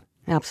season.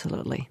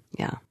 Absolutely,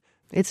 yeah.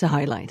 It's a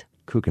highlight.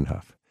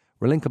 Keukenhof.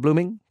 Rolinka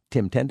Blooming,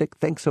 Tim Tendick,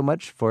 thanks so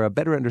much for a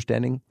better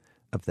understanding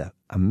of the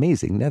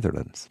amazing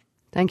Netherlands.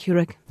 Thank you,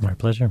 Rick. My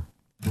pleasure.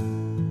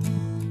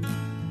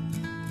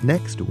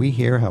 Next, we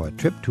hear how a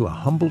trip to a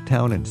humble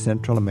town in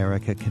Central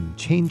America can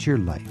change your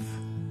life.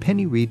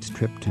 Penny Reed's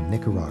trip to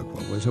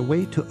Nicaragua was a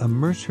way to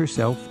immerse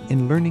herself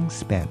in learning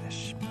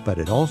Spanish, but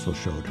it also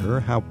showed her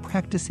how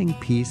practicing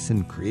peace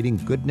and creating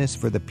goodness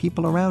for the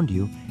people around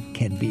you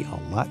can be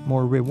a lot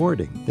more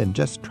rewarding than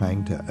just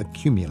trying to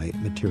accumulate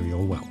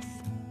material wealth.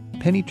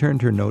 Penny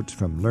turned her notes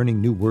from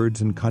learning new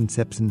words and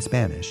concepts in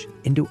Spanish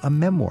into a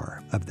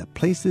memoir of the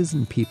places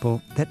and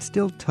people that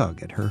still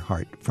tug at her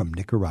heart from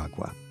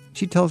Nicaragua.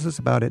 She tells us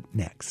about it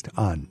next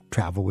on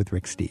Travel with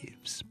Rick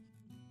Steves.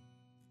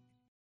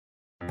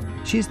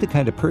 She's the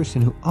kind of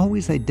person who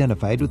always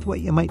identified with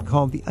what you might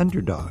call the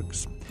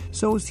underdogs.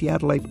 So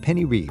Seattleite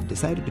Penny Reed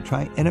decided to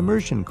try an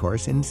immersion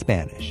course in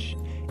Spanish.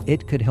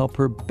 It could help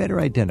her better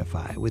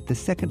identify with the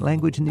second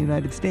language in the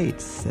United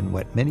States and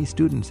what many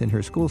students in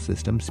her school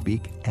system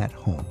speak at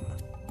home.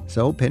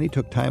 So Penny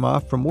took time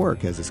off from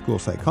work as a school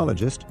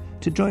psychologist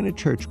to join a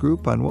church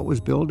group on what was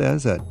billed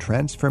as a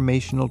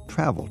transformational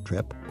travel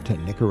trip to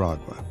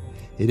Nicaragua.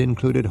 It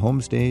included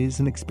homestays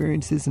and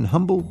experiences in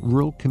humble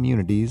rural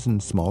communities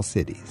and small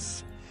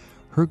cities.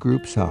 Her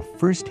group saw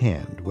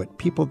firsthand what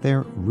people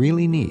there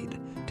really need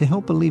to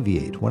help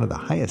alleviate one of the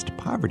highest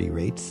poverty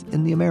rates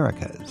in the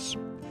Americas.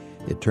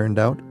 It turned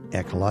out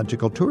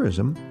ecological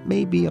tourism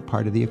may be a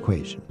part of the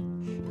equation.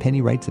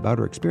 Penny writes about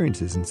her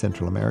experiences in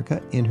Central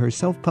America in her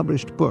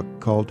self-published book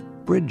called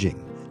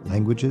Bridging: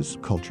 Languages,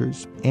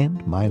 Cultures,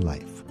 and My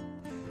Life.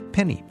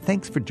 Penny,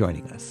 thanks for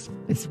joining us.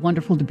 It's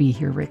wonderful to be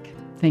here, Rick.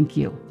 Thank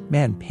you.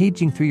 Man,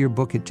 paging through your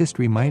book, it just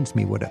reminds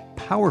me what a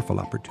powerful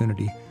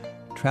opportunity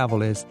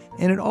travel is.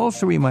 And it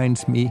also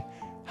reminds me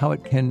how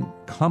it can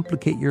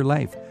complicate your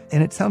life.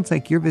 And it sounds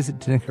like your visit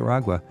to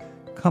Nicaragua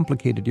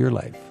complicated your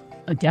life.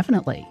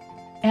 Definitely.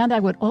 And I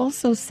would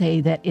also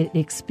say that it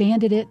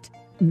expanded it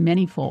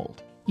manyfold.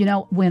 You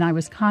know, when I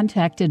was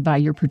contacted by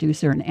your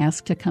producer and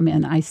asked to come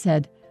in, I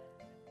said,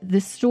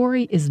 this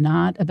story is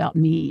not about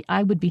me.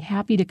 I would be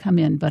happy to come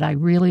in, but I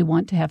really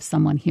want to have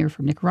someone here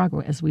from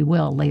Nicaragua, as we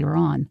will later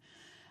on.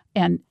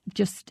 And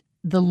just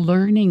the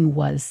learning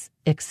was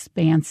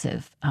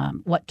expansive.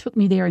 What took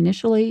me there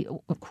initially,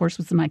 of course,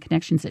 was my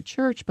connections at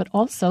church, but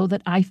also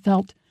that I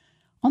felt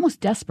almost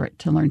desperate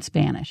to learn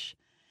Spanish.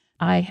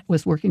 I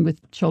was working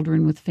with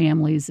children with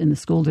families in the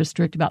school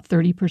district. About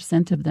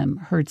 30% of them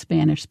heard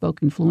Spanish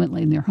spoken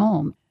fluently in their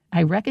home.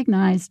 I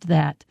recognized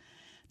that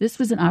this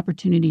was an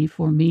opportunity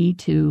for me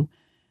to,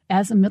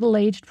 as a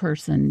middle-aged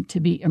person, to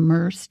be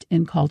immersed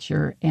in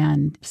culture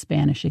and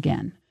Spanish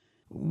again.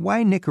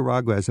 Why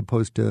Nicaragua as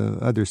opposed to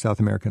other South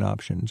American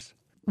options?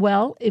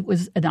 Well, it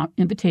was an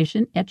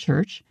invitation at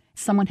church.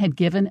 Someone had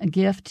given a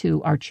gift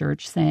to our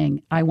church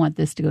saying, I want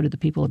this to go to the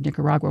people of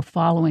Nicaragua,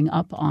 following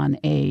up on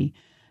a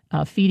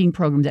feeding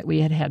program that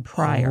we had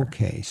prior.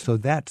 Okay, so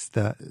that's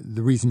the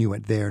reason you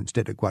went there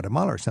instead of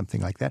Guatemala or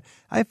something like that.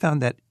 I found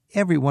that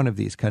every one of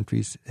these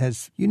countries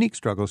has unique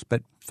struggles,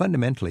 but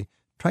fundamentally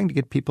trying to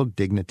get people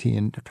dignity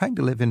and trying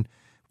to live in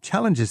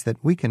challenges that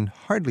we can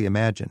hardly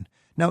imagine.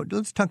 Now,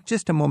 let's talk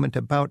just a moment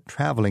about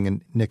traveling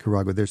in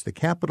Nicaragua. There's the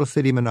capital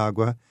city,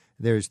 Managua,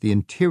 there's the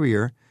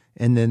interior,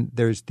 and then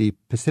there's the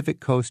Pacific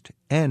coast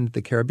and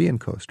the Caribbean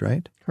coast,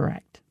 right?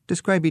 Correct.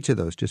 Describe each of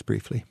those just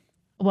briefly.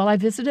 Well, I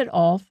visited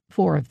all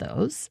 4 of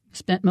those,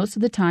 spent most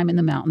of the time in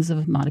the mountains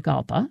of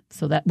Matagalpa.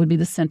 So that would be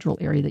the central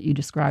area that you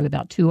describe,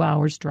 about 2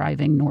 hours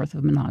driving north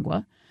of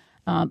Managua.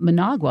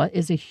 Managua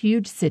is a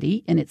huge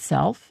city in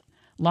itself.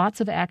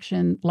 Lots of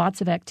action, lots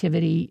of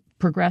activity,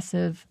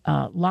 progressive,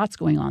 lots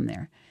going on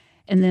there.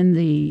 And then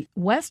the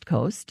West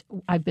Coast,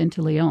 I've been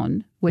to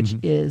León, which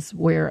is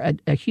where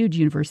a huge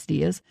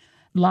university is.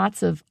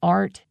 Lots of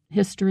art,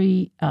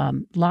 history,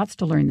 lots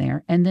to learn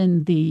there. And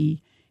then the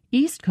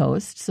East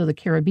Coast, so the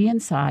Caribbean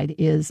side,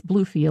 is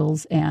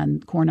Bluefields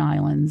and Corn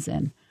Islands.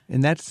 And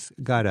that's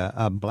got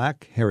a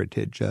black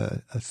heritage,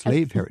 a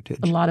slave heritage.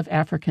 A lot of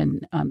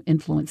African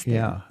influence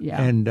there.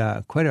 Yeah.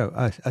 And quite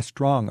a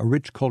strong, a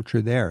rich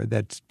culture there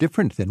that's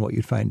different than what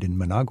you'd find in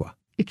Managua.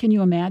 Can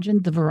you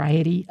imagine the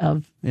variety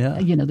of,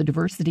 the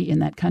diversity in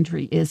that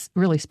country is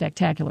really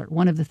spectacular.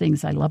 One of the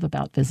things I love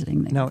about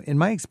visiting there. Now, in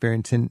my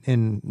experience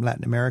in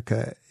Latin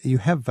America, you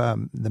have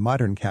the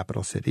modern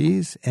capital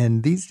cities.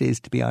 And these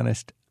days, to be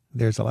honest,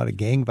 there's a lot of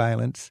gang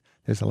violence.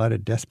 There's a lot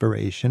of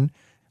desperation.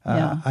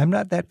 I'm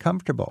not that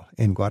comfortable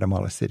in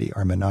Guatemala City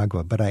or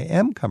Managua, but I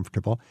am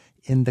comfortable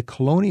in the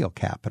colonial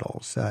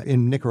capitals.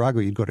 In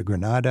Nicaragua, you'd go to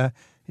Granada.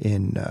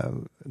 In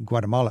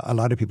Guatemala, a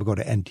lot of people go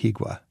to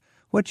Antigua.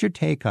 What's your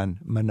take on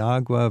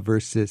Managua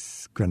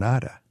versus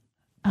Granada?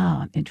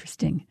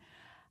 Interesting.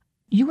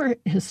 You were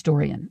a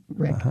historian,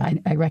 Rick.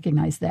 I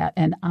recognize that.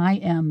 And I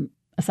am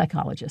a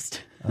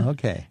psychologist.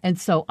 Okay. And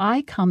so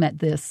I come at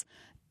this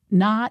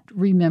not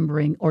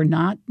remembering or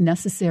not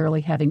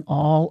necessarily having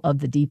all of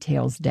the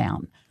details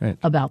down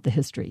about the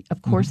history.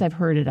 Of course, I've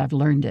heard it. I've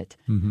learned it.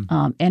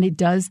 And it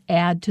does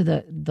add to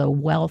the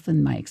wealth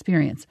in my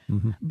experience.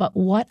 But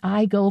what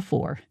I go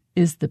for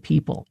is the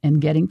people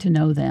and getting to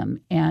know them.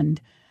 And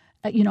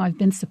I've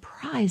been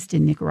surprised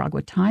in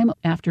Nicaragua time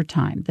after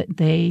time that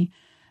they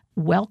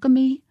welcome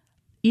me.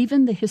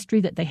 Even the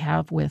history that they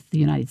have with the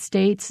United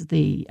States,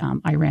 the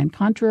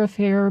Iran-Contra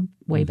affair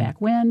way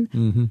back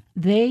when,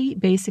 they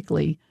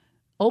basically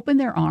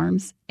opened their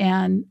arms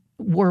and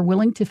were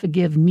willing to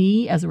forgive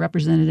me as a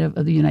representative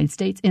of the United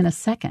States in a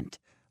second.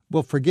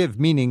 Well, forgive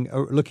meaning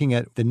looking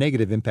at the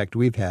negative impact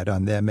we've had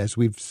on them as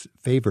we've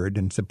favored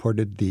and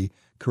supported the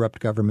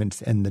corrupt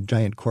governments and the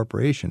giant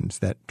corporations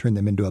that turn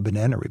them into a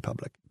banana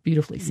republic.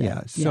 Beautifully said.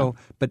 Yeah. So,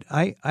 but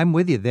I'm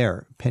with you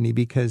there, Penny,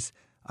 because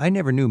I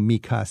never knew mi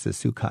casa,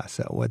 su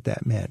casa, what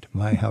that meant.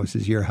 My house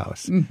is your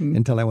house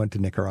until I went to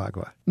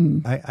Nicaragua.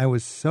 I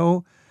was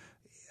so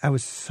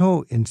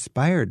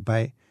inspired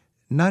by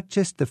not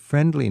just the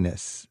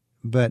friendliness,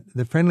 but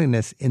the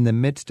friendliness in the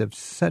midst of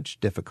such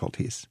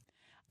difficulties.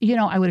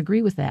 I would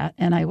agree with that.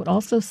 And I would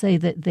also say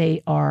that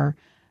they are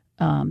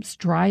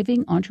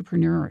striving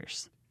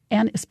entrepreneurs.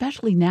 And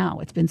especially now,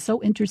 it's been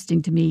so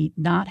interesting to me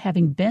not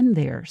having been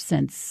there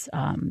since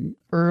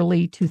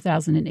early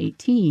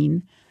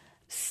 2018,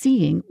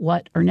 seeing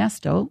what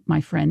Ernesto,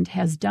 my friend,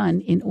 has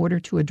done in order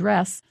to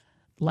address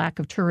lack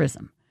of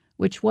tourism,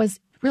 which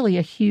was really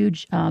a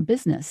huge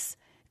business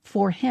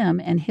for him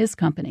and his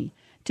company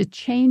to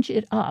change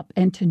it up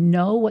and to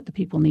know what the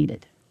people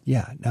needed.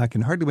 Yeah. Now, I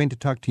can hardly wait to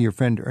talk to your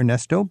friend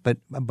Ernesto. But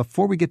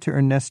before we get to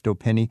Ernesto,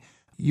 Penny,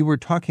 you were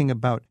talking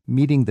about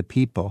meeting the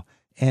people.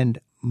 And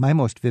my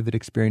most vivid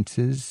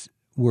experiences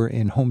were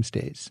in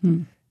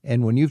homestays.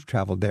 And when you've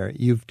traveled there,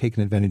 you've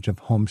taken advantage of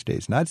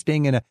homestays, not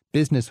staying in a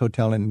business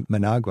hotel in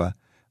Managua,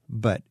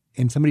 but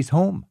in somebody's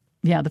home.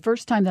 Yeah, the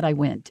first time that I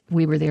went,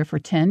 we were there for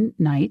 10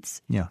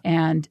 nights. Yeah.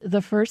 And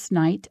the first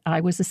night, I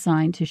was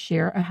assigned to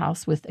share a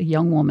house with a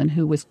young woman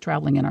who was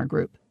traveling in our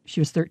group. She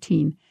was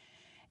 13.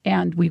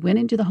 And we went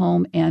into the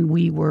home, and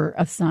we were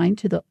assigned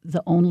to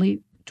the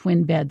only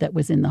twin bed that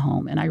was in the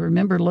home. And I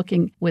remember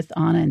looking with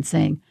Anna and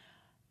saying,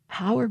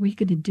 how are we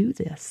going to do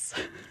this?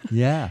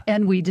 Yeah.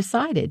 And we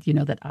decided,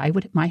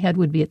 that my head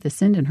would be at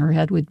this end and her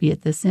head would be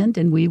at this end,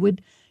 and we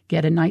would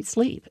get a night's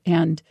sleep.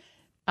 And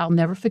I'll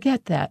never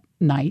forget that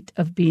night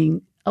of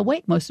being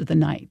awake most of the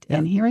night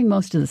and hearing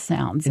most of the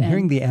sounds. And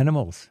hearing the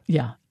animals.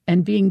 Yeah.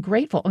 And being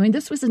grateful. I mean,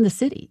 this was in the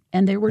city,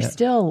 and there were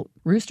still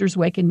roosters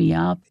waking me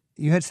up.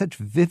 You had such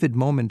vivid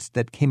moments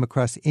that came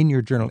across in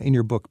your journal, in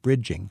your book,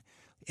 Bridging.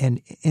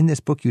 And in this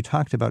book, you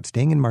talked about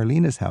staying in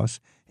Marlena's house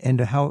and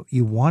how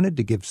you wanted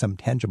to give some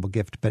tangible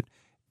gift, but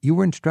you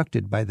were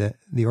instructed by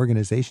the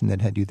organization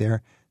that had you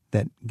there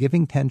that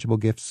giving tangible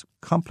gifts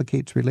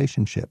complicates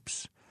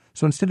relationships.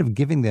 So instead of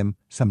giving them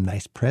some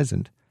nice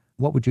present,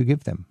 what would you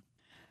give them?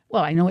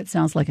 Well, I know it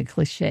sounds like a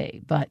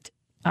cliche, but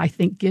I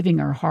think giving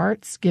our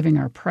hearts, giving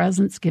our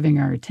presence, giving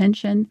our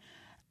attention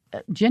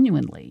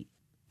genuinely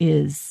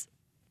is...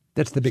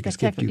 That's the biggest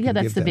gift you can give them.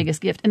 Yeah, that's the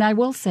biggest gift. And I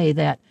will say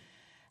that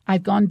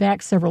I've gone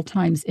back several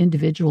times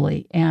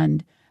individually,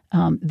 and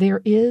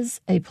there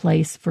is a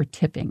place for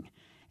tipping.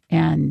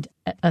 And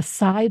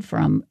aside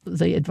from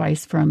the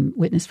advice from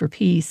Witness for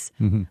Peace,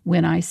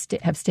 when I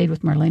have stayed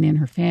with Marlena and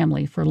her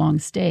family for long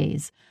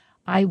stays,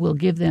 I will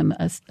give them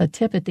a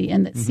tip at the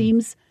end that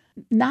seems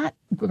not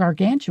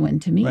gargantuan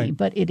to me,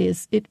 but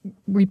it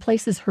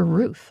replaces her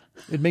roof.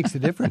 It makes a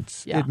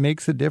difference. It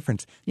makes a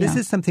difference. This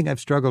is something I've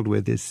struggled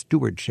with, is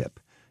stewardship.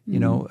 You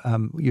know,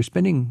 I'm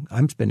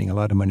spending a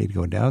lot of money to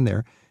go down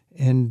there,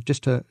 and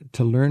just to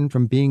learn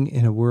from being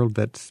in a world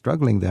that's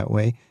struggling that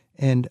way.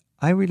 And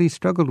I really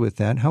struggled with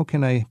that. How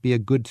can I be a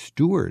good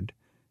steward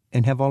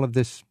and have all of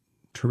this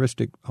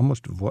touristic,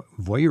 almost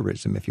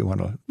voyeurism, if you want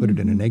to put it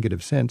in a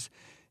negative sense?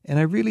 And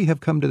I really have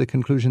come to the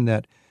conclusion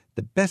that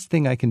the best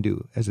thing I can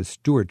do as a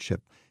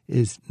stewardship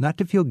is not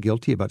to feel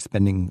guilty about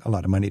spending a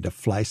lot of money to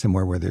fly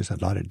somewhere where there's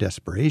a lot of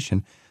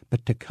desperation,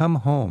 but to come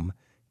home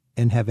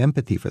and have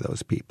empathy for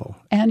those people.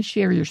 And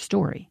share your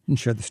story. And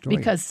share the story.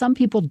 Because some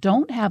people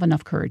don't have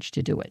enough courage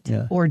to do it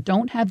or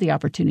don't have the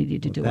opportunity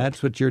to do it.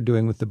 That's what you're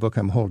doing with the book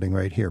I'm holding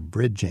right here,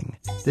 Bridging.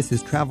 This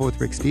is Travel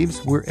with Rick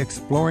Steves. We're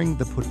exploring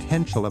the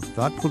potential of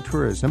thoughtful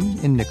tourism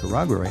in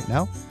Nicaragua right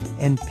now.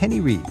 And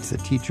Penny Reeds, a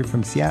teacher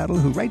from Seattle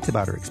who writes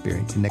about her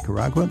experience in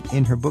Nicaragua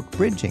in her book,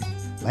 Bridging,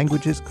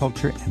 Languages,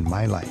 Culture, and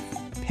My Life.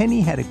 Penny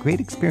had a great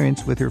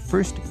experience with her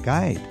first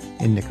guide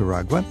in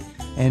Nicaragua,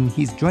 and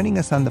he's joining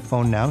us on the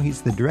phone now.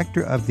 He's the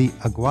director of the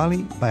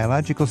Aguali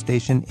Biological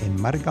Station in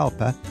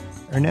Matagalpa,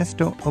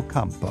 Ernesto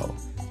Ocampo.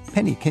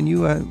 Penny, can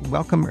you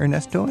welcome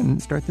Ernesto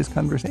and start this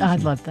conversation?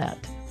 I'd love that.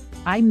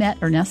 I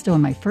met Ernesto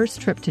on my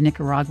first trip to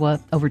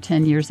Nicaragua over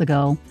 10 years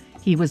ago.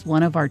 He was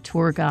one of our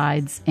tour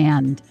guides,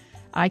 and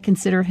I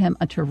consider him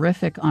a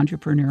terrific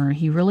entrepreneur.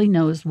 He really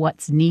knows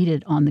what's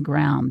needed on the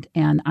ground,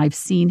 and I've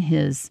seen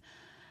his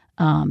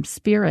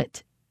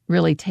spirit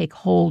really take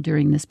hold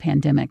during this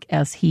pandemic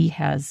as he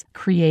has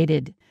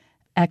created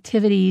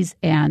activities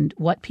and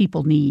what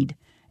people need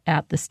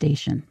at the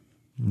station.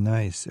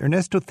 Nice.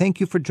 Ernesto, thank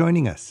you for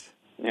joining us.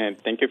 And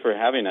thank you for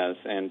having us,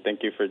 and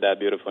thank you for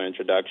that beautiful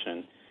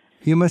introduction.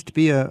 You must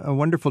be a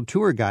wonderful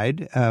tour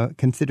guide,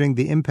 considering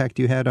the impact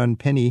you had on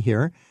Penny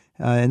here,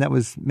 and that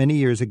was many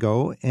years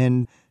ago,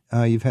 and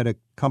you've had a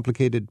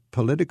complicated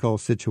political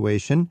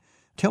situation.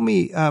 Tell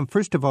me,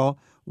 first of all,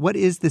 what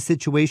is the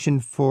situation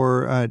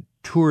for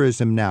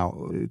tourism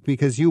now?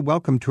 Because you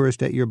welcome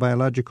tourists at your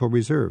biological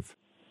reserve.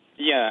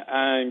 Yeah,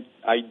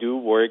 I do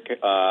work.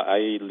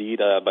 I lead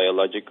a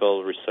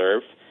biological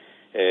reserve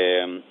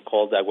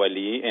called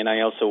Aguali, and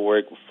I also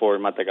work for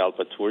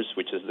Matagalpa Tours,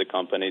 which is the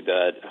company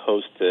that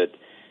hosted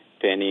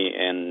Penny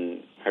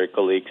and her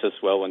colleagues as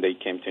well when they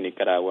came to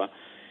Nicaragua.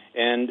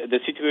 And the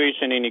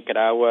situation in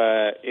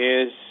Nicaragua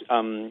is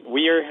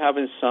we are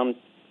having some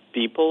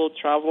people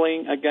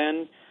traveling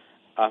again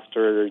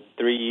after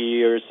 3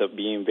 years of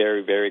being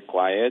very, very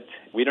quiet.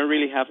 We don't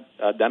really have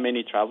that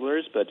many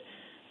travelers, but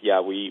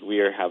yeah, we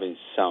are having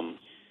some.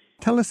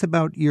 Tell us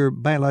about your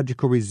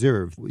biological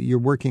reserve. You're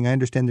working, I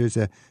understand there's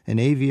an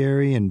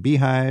aviary and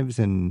beehives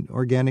and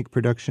organic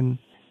production.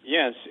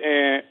 Yes.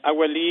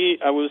 Aguali,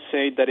 I will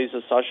say that is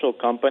a social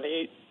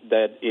company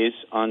that is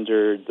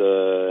under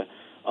the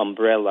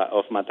umbrella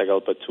of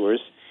Matagalpa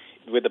Tours.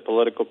 With the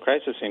political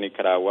crisis in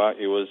Nicaragua,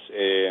 it was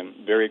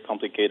very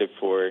complicated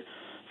for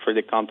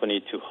the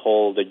company to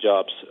hold the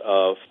jobs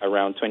of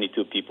around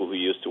 22 people who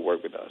used to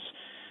work with us.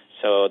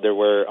 So there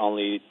were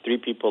only 3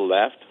 people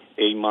left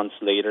 8 months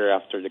later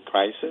after the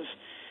crisis,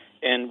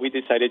 and we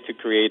decided to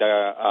create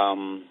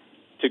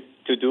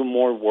to do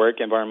more work,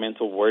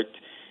 environmental work,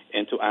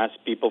 and to ask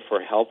people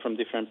for help from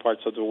different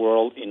parts of the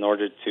world in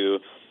order to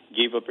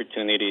give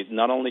opportunity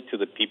not only to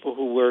the people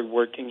who were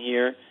working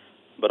here,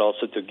 but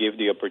also to give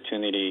the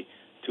opportunity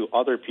to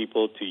other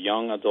people, to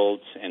young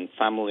adults and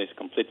families,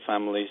 complete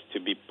families, to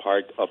be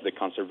part of the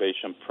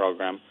conservation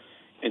program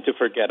and to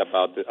forget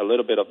about a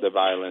little bit of the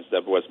violence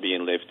that was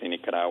being lived in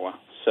Nicaragua.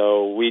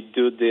 So we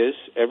do this.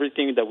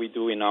 Everything that we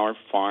do in our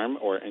farm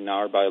or in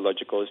our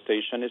biological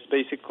station is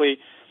basically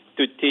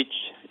to teach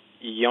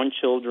young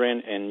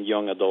children and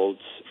young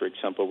adults. For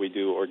example, we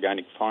do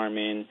organic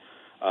farming,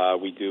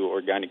 we do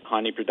organic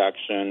honey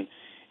production,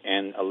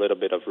 and a little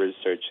bit of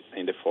research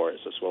in the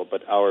forest as well.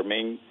 But our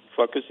main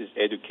focus is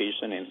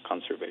education and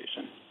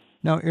conservation.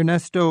 Now,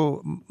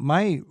 Ernesto,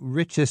 my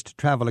richest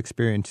travel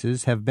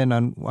experiences have been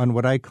on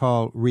what I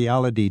call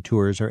reality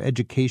tours or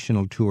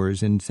educational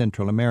tours in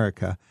Central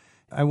America.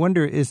 I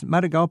wonder, is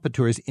Matagalpa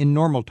Tours in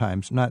normal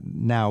times, not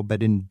now,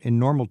 but in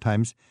normal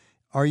times,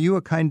 are you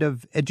a kind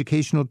of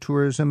educational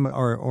tourism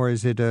or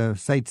is it a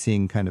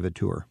sightseeing kind of a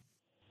tour?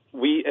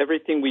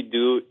 Everything we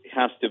do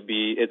has to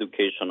be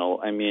educational.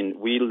 I mean,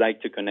 we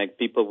like to connect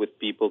people with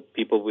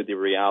the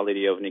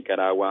reality of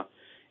Nicaragua,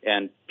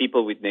 and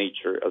people with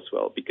nature as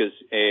well. Because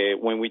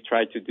when we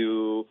try to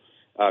do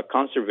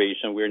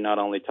conservation, we're not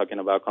only talking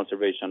about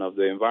conservation of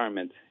the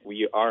environment,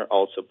 we are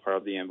also part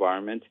of the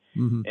environment.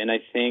 Mm-hmm. And I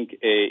think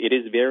it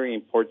is very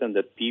important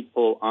that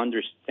people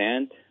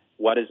understand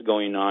what is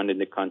going on in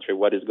the country,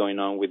 what is going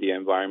on with the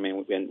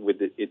environment and with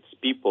its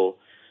people,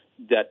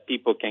 that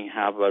people can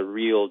have a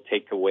real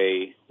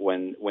takeaway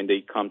when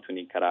they come to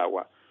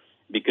Nicaragua.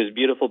 Because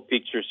beautiful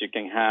pictures you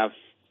can have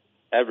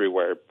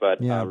everywhere,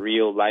 but a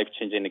real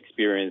life-changing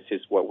experience is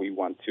what we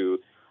want to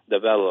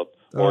develop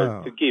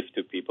or to give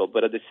to people.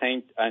 But at the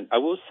same time, I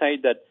will say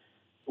that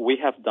we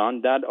have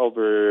done that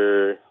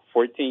over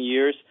 14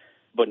 years,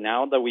 but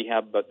now that we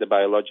have the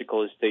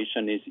biological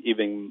station is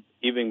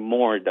even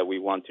more that we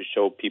want to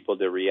show people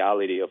the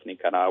reality of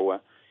Nicaragua.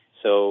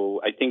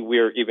 So I think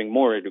we're even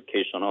more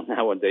educational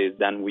nowadays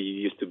than we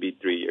used to be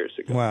 3 years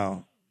ago.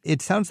 Wow.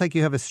 It sounds like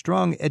you have a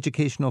strong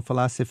educational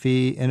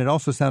philosophy, and it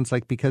also sounds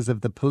like because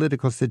of the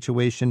political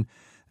situation,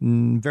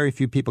 very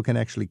few people can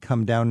actually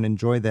come down and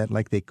enjoy that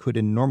like they could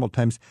in normal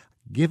times.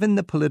 Given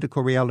the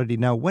political reality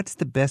now, what's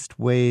the best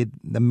way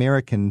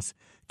Americans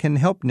can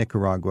help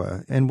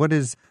Nicaragua, and what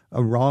is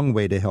a wrong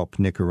way to help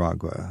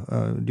Nicaragua?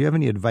 Do you have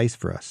any advice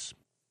for us?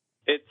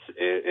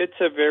 It's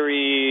a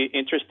very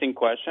interesting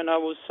question, I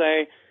would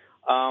say.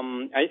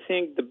 I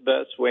think the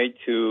best way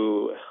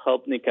to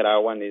help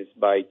Nicaraguan is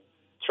by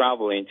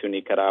traveling to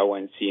Nicaragua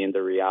and seeing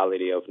the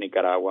reality of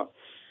Nicaragua.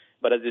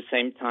 But at the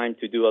same time,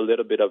 to do a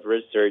little bit of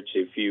research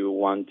if you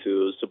want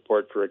to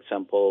support, for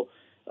example,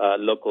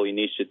 local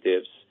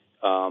initiatives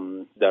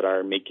that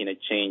are making a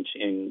change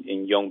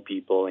in young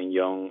people,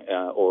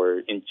 or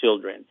in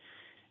children.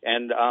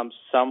 And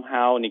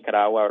somehow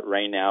Nicaragua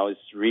right now is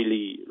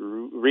really,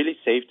 really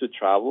safe to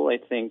travel. I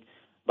think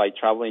by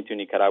traveling to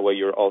Nicaragua,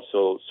 you're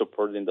also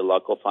supporting the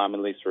local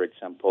families, for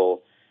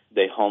example,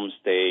 the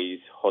homestays,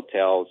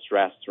 hotels,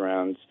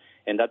 restaurants,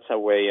 and that's a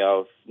way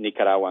of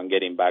Nicaraguan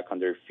getting back on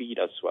their feet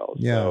as well.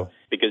 Yeah. So,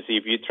 because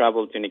if you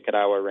travel to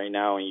Nicaragua right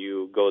now and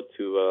you go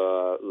to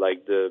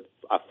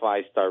a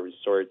 5-star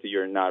resort,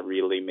 you're not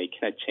really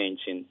making a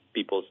change in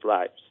people's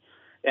lives.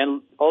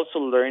 And also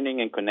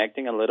learning and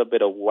connecting a little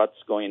bit of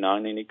what's going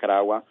on in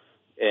Nicaragua,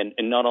 and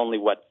not only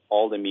what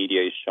all the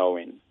media is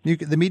showing.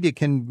 The media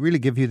can really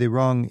give you the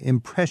wrong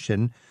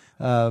impression,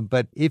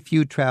 but if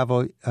you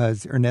travel,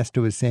 as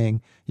Ernesto is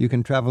saying, you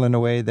can travel in a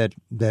way that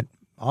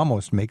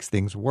almost makes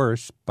things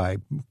worse by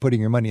putting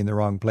your money in the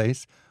wrong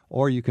place,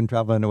 or you can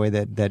travel in a way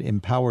that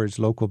empowers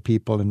local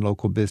people and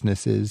local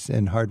businesses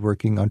and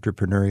hardworking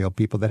entrepreneurial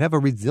people that have a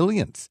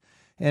resilience.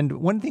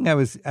 And one thing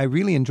I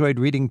really enjoyed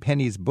reading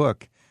Penny's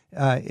book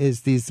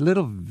is these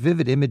little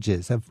vivid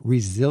images of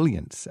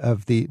resilience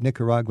of the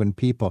Nicaraguan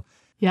people.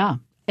 Yeah.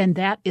 And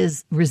that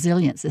is,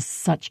 resilience is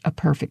such a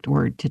perfect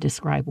word to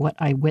describe what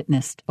I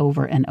witnessed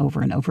over and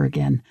over and over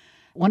again.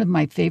 One of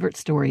my favorite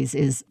stories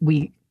is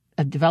we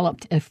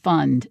developed a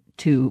fund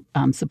to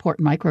support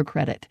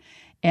microcredit,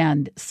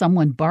 and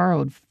someone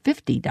borrowed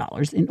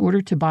 $50 in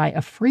order to buy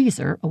a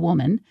freezer, a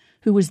woman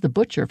who was the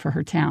butcher for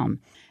her town.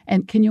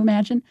 And can you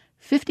imagine?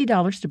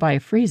 $50 to buy a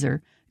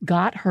freezer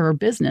got her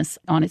business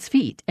on its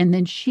feet. And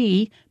then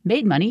she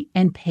made money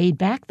and paid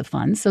back the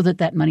funds so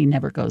that money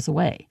never goes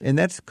away. And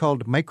that's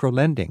called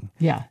microlending.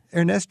 Yeah.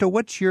 Ernesto,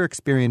 what's your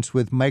experience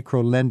with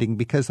microlending?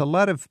 Because a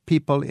lot of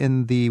people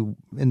in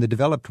the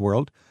developed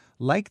world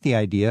like the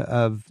idea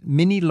of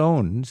mini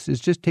loans.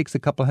 It just takes a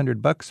couple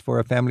 $100 for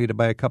a family to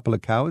buy a couple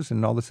of cows,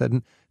 and all of a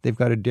sudden they've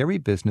got a dairy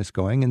business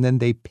going, and then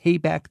they pay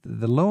back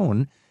the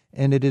loan,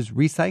 and it is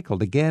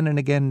recycled again and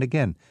again and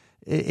again.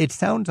 It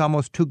sounds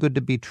almost too good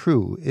to be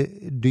true.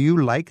 Do you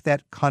like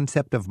that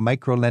concept of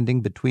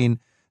microlending between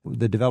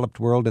the developed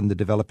world and the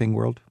developing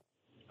world?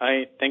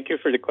 I thank you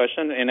for the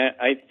question, and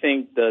I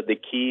think the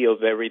key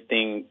of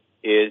everything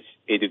is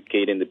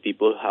educating the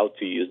people how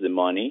to use the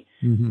money.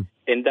 Mm-hmm.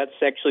 And that's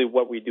actually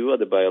what we do at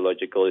the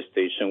biological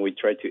station. We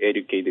try to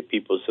educate the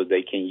people so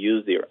they can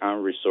use their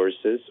own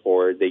resources,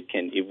 or they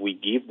can, if we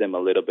give them a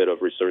little bit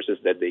of resources,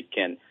 that they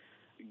can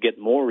get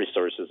more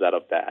resources out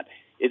of that.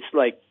 It's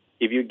like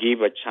if you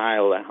give a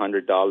child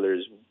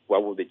 $100,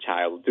 what will the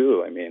child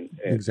do? I mean,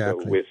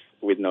 exactly.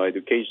 With no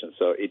education.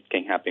 So it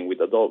can happen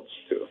with adults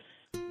too.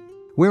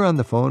 We're on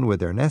the phone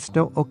with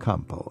Ernesto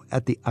Ocampo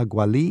at the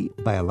Agualí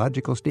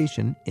Biological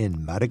Station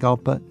in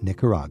Matagalpa,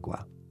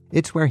 Nicaragua.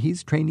 It's where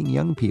he's training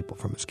young people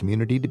from his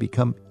community to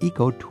become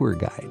eco-tour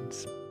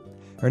guides.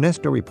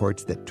 Ernesto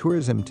reports that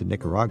tourism to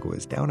Nicaragua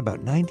is down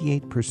about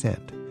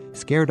 98%,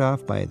 scared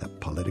off by the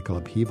political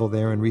upheaval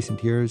there in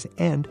recent years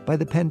and by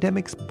the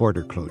pandemic's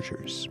border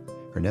closures.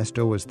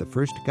 Ernesto was the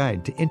first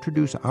guide to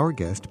introduce our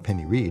guest,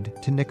 Penny Reed,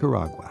 to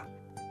Nicaragua.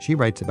 She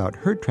writes about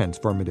her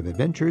transformative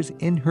adventures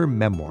in her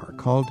memoir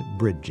called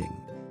Bridging,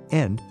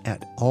 and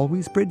at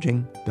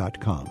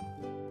alwaysbridging.com.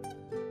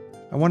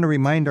 I want to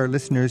remind our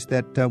listeners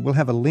that we'll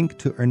have a link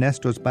to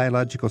Ernesto's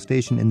biological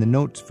station in the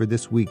notes for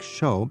this week's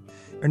show.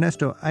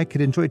 Ernesto, I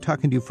could enjoy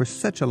talking to you for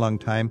such a long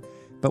time,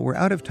 but we're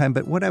out of time.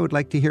 But what I would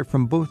like to hear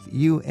from both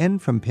you and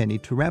from Penny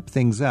to wrap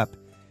things up,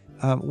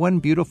 one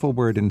beautiful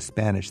word in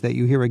Spanish that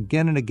you hear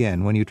again and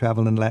again when you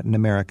travel in Latin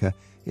America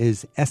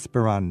is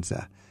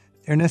esperanza.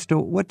 Ernesto,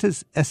 what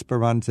does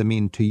esperanza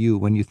mean to you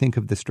when you think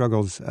of the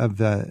struggles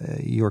of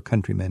your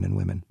countrymen and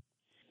women?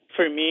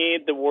 For me,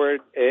 the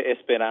word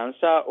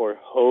esperanza or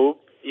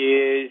hope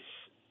is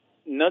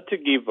not to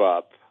give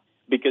up,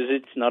 because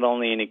it's not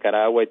only in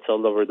Nicaragua, it's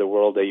all over the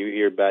world that you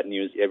hear bad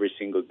news every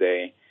single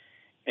day.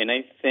 And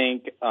I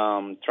think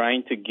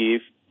trying to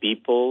give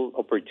people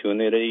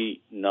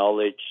opportunity,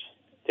 knowledge,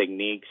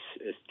 techniques,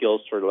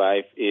 skills for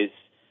life is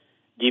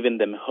giving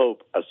them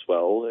hope as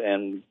well,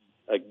 and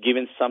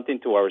giving something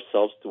to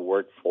ourselves to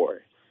work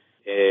for,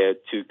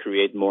 to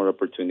create more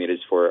opportunities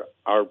for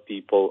our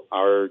people,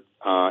 our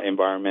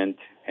environment,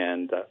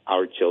 and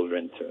our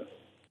children too.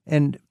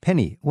 And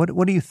Penny,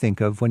 what do you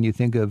think of when you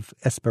think of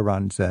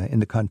esperanza in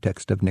the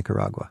context of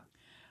Nicaragua?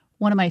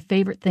 One of my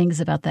favorite things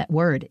about that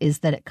word is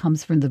that it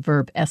comes from the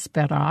verb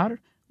esperar,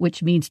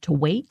 which means to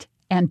wait,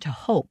 and to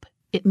hope.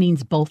 It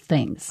means both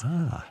things.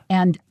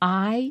 And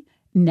I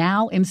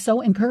now am so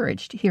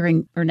encouraged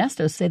hearing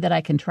Ernesto say that I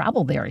can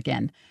travel there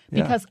again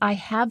because I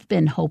have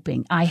been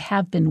hoping, I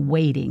have been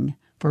waiting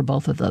for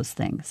both of those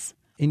things.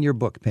 In your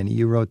book, Penny,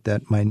 you wrote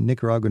that my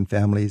Nicaraguan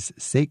family's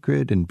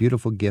sacred and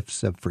beautiful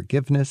gifts of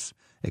forgiveness,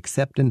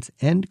 acceptance,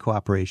 and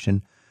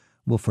cooperation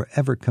will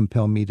forever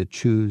compel me to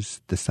choose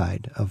the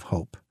side of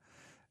hope.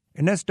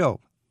 Ernesto,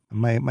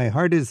 my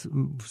heart is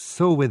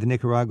so with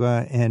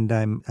Nicaragua, and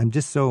I'm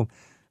just so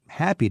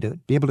happy to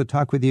be able to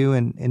talk with you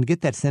and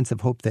get that sense of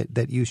hope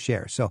that you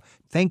share. So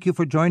thank you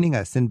for joining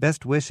us, and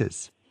best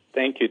wishes.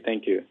 Thank you.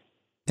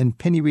 And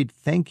Penny Reid,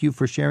 thank you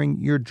for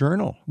sharing your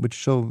journal,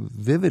 which so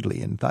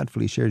vividly and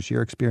thoughtfully shares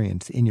your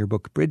experience in your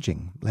book,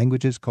 Bridging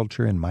Languages,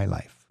 Culture, and My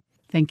Life.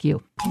 Thank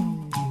you.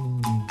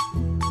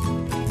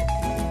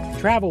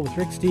 Travel with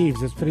Rick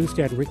Steves is produced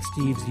at Rick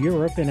Steves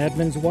Europe in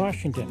Edmonds,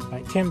 Washington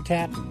by Tim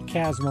Tatton,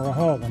 Kaz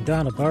Hall, and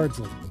Donna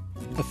Bardsley.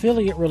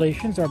 Affiliate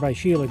relations are by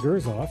Sheila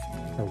Gerzoff.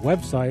 Our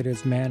website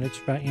is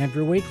managed by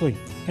Andrew Wakely.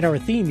 And our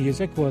theme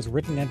music was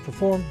written and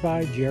performed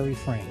by Jerry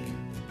Frank.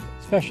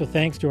 Special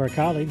thanks to our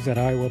colleagues at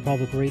Iowa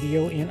Public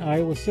Radio in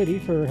Iowa City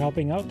for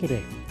helping out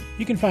today.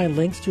 You can find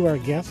links to our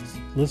guests,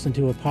 listen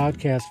to a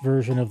podcast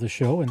version of the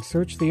show, and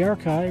search the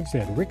archives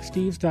at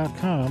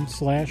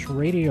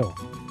ricksteves.com/radio.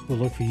 We'll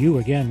look for you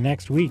again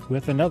next week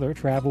with another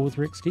Travel with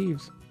Rick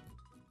Steves.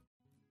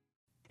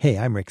 Hey,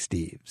 I'm Rick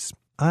Steves.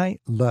 I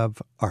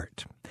love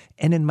art.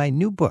 And in my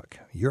new book,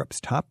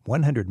 Europe's Top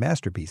 100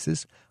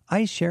 Masterpieces,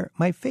 I share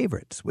my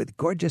favorites with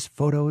gorgeous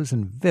photos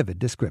and vivid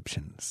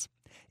descriptions.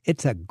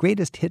 It's a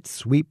greatest hits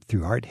sweep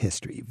through art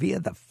history via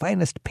the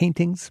finest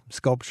paintings,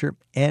 sculpture,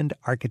 and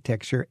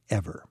architecture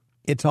ever.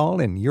 It's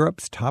all in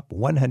Europe's Top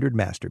 100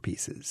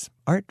 Masterpieces,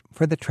 Art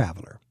for the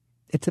Traveler.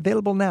 It's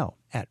available now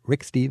at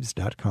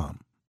ricksteves.com.